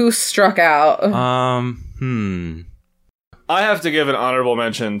who struck out. I have to give an honorable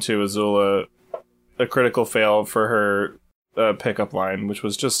mention to Azula, a critical fail for her pickup line, which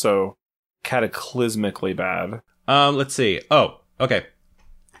was just so cataclysmically bad. Let's see. Oh, okay.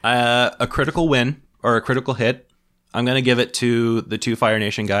 A critical win or a critical hit. I'm going to give it to the 2 Fire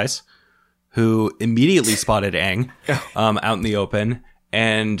Nation guys who immediately spotted Aang out in the open.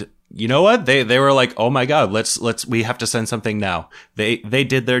 And you know what? They were like, oh my god, we have to send something now. They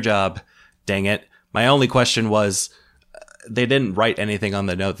did their job. Dang it. My only question was, they didn't write anything on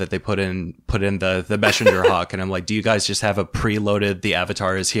the note that they put in the messenger hawk, and I'm like, do you guys just have a preloaded "the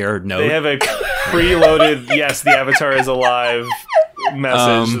Avatar is here" note? They have a preloaded "yes, the Avatar is alive"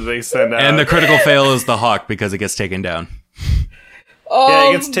 message that they send out, and the critical fail is the hawk because it gets taken down. Yeah,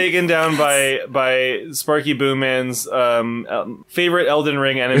 it gets taken down by Sparky Boomman's favorite Elden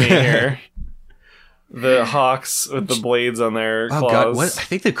Ring enemy here. The hawks with the blades on their claws. God, I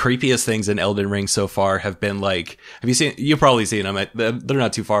think the creepiest things in Elden Ring so far have been like, you've probably seen them. They're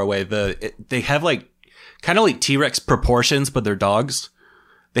not too far away. They have like kind of like T-Rex proportions, but they're dogs.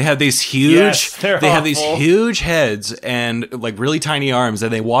 They have these huge, have these huge heads and like really tiny arms,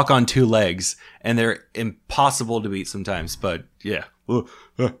 and they walk on 2 legs, and they're impossible to beat sometimes. But yeah.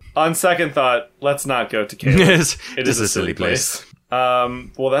 On second thought, let's not go to Caleb. It is a silly place.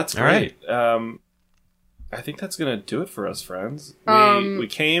 Well, that's great. Right. I think that's gonna do it for us, friends. We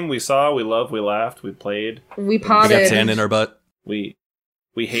came, we saw, we loved, we laughed, we played. We potted. We got sand in our butt. We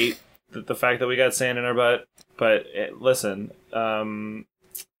hate the fact that we got sand in our butt. But listen, everybody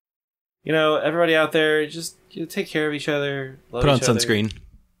out there, just take care of each other. Love Put on each other. sunscreen.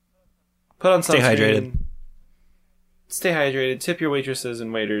 Put on sunscreen. Stay hydrated. Stay hydrated. Tip your waitresses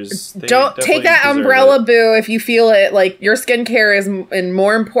and waiters. Don't take that umbrella, boo, if you feel it. Like, your skincare is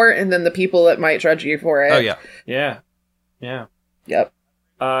more important than the people that might judge you for it. Oh, yeah. Yeah. Yep.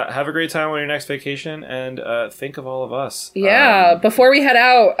 Have a great time on your next vacation, and think of all of us. Yeah. Before we head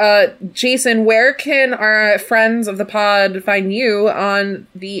out, Jason, where can our friends of the pod find you on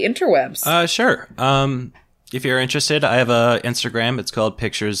the interwebs? Sure. If you're interested, I have a Instagram. It's called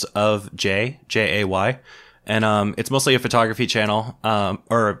Pictures of Jay, Jay. And it's mostly a photography channel,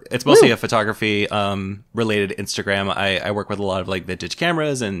 or it's mostly a photography related Instagram. I work with a lot of like vintage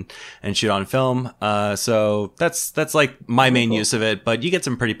cameras and shoot on film. So that's like my main use of it. But you get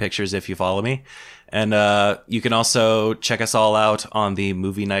some pretty pictures if you follow me. And you can also check us all out on the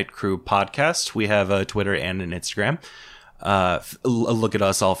Movie Night Crew podcast. We have a Twitter and an Instagram. Look at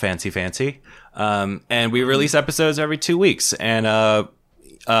us all fancy. And we release episodes every 2 weeks. And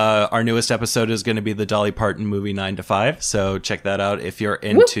our newest episode is going to be the Dolly Parton movie 9 to 5. So check that out if you're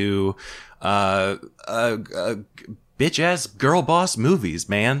into bitch ass girl boss movies,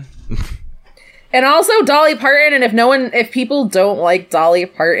 man. And also Dolly Parton. And if people don't like Dolly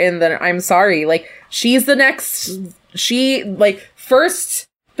Parton, then I'm sorry. Like, she's the next. First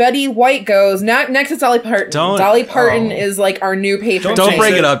Betty White goes. Next is Dolly Parton. Dolly Parton is like our new patron. Don't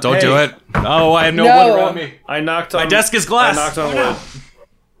bring it up. Don't do it. Oh, I have no wood around me. I knocked on my desk is glass. I knocked on wood.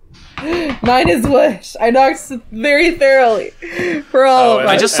 Mine is wood. I knocked very thoroughly for all of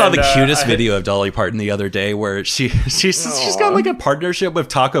us. I just saw the cutest video of Dolly Parton the other day where she's got like a partnership with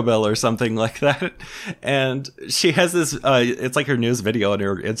Taco Bell or something like that, and she has this. It's like her newest video on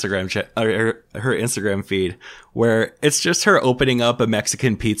her Instagram her Instagram feed where it's just her opening up a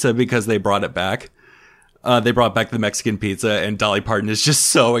Mexican pizza because they brought it back. They brought back the Mexican pizza, and Dolly Parton is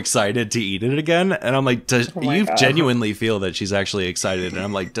just so excited to eat it again. And I'm like, you genuinely feel that she's actually excited? And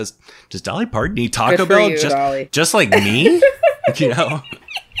I'm like, does Dolly Parton eat Taco Bell just like me?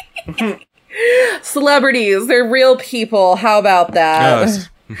 Celebrities, they're real people. How about that?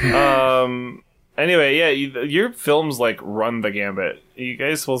 Anyway, yeah, your films like run the gambit. You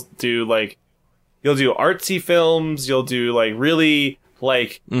guys will do like, you'll do artsy films. You'll do like really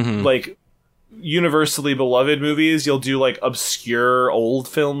like universally beloved movies. You'll do like obscure old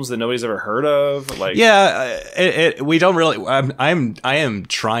films that nobody's ever heard of. Like, we don't really. I am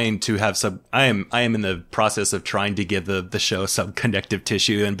trying to have some. I am in the process of trying to give the show some connective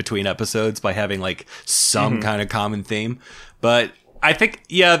tissue in between episodes by having like some kind of common theme. But I think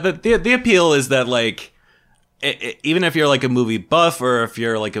the appeal is that like. Even if you're like a movie buff or if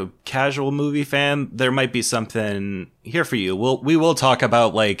you're like a casual movie fan, there might be something here for you. We will talk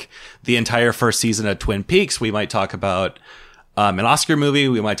about like the entire first season of Twin Peaks. We might talk about an Oscar movie.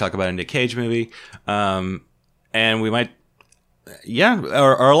 We might talk about a Nick Cage movie. And we might,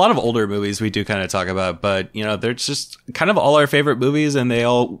 or a lot of older movies we do kind of talk about, but they're just kind of all our favorite movies, and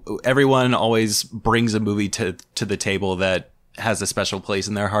everyone always brings a movie to the table that has a special place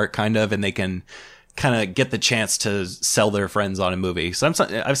in their heart kind of, and they can kind of get the chance to sell their friends on a movie. So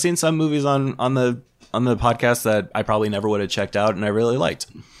I've seen some movies on the podcast that I probably never would have checked out, and I really liked.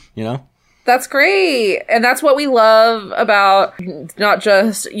 That's great, and that's what we love about not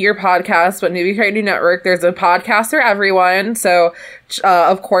just your podcast, but Movie Creative Network. There's a podcast for everyone. So,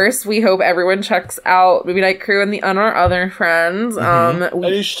 of course, we hope everyone checks out Movie Night Crew and our other friends. And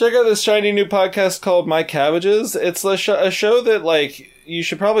you should check out this shiny new podcast called My Cabbages. It's a show that like. You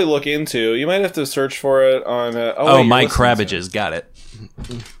should probably look into. You might have to search for it on. My Cabbages. Got it.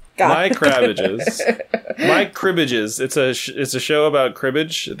 My Cabbages. My Cribbages. It's a show about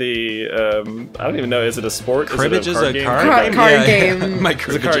cribbage. The I don't even know. Is it a sport? Cribbage is a card game. Card game. My It's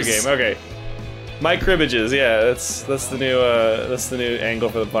a card game. Okay. My Cribbages. Yeah, that's the new angle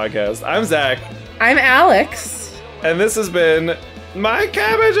for the podcast. I'm Zach, I'm Alex. and this has been My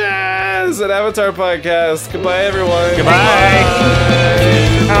Cabbages, an Avatar podcast. Goodbye, everyone. Goodbye.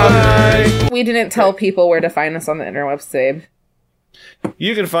 Bye. We didn't tell people where to find us on the interwebs, Sabe.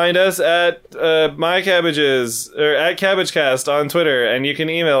 You can find us at My Cabbages or at CabbageCast on Twitter, and you can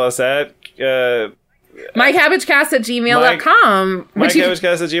email us at mycabbagecast@gmail.com.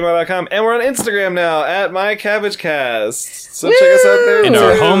 mycabbagecast@gmail.com, and we're on Instagram now at mycabbagecast. So check us out there. And too.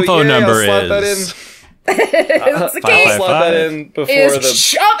 our home phone number I'll slot that in. is I'll slot that in before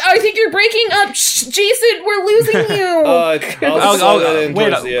I think you're breaking up, Jason. We're losing you. I'll slot that in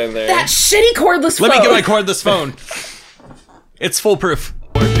towards the end there. That shitty cordless phone. Let me get my cordless phone. It's foolproof.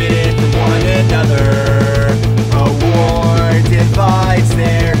 Forbidden from one another. A war divides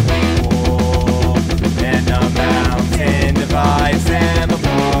their people, and a mountain divides them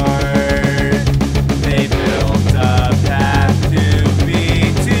apart. They built a path to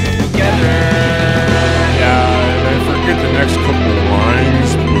be together. Yeah, I forget the next couple of lines,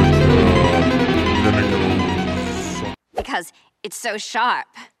 but Because it's so sharp.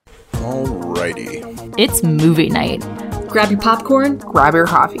 Alrighty. It's movie night. Grab your popcorn. Grab your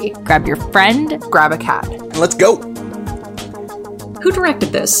coffee. Grab your friend. Grab a cat. Let's go. Who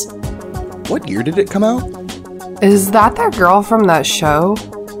directed this? What year did it come out? Is that girl from that show?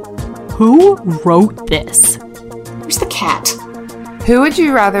 Who wrote this? Where's the cat? Who would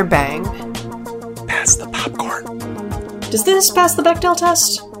you rather bang? Pass the popcorn. Does this pass the Bechdel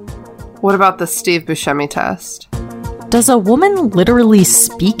test? What about the Steve Buscemi test? Does a woman literally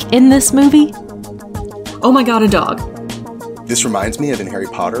speak in this movie? Oh my god, a dog. This reminds me of in Harry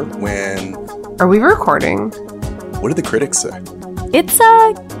Potter when... Are we recording? What did the critics say? It's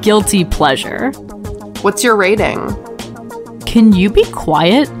a guilty pleasure. What's your rating? Can you be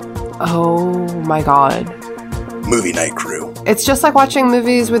quiet? Oh my god. Movie night crew. It's just like watching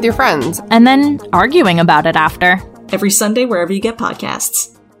movies with your friends. And then arguing about it after. Every Sunday, wherever you get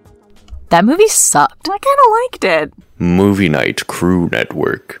podcasts. That movie sucked. I kind of liked it. Movie Night Crew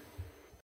Network.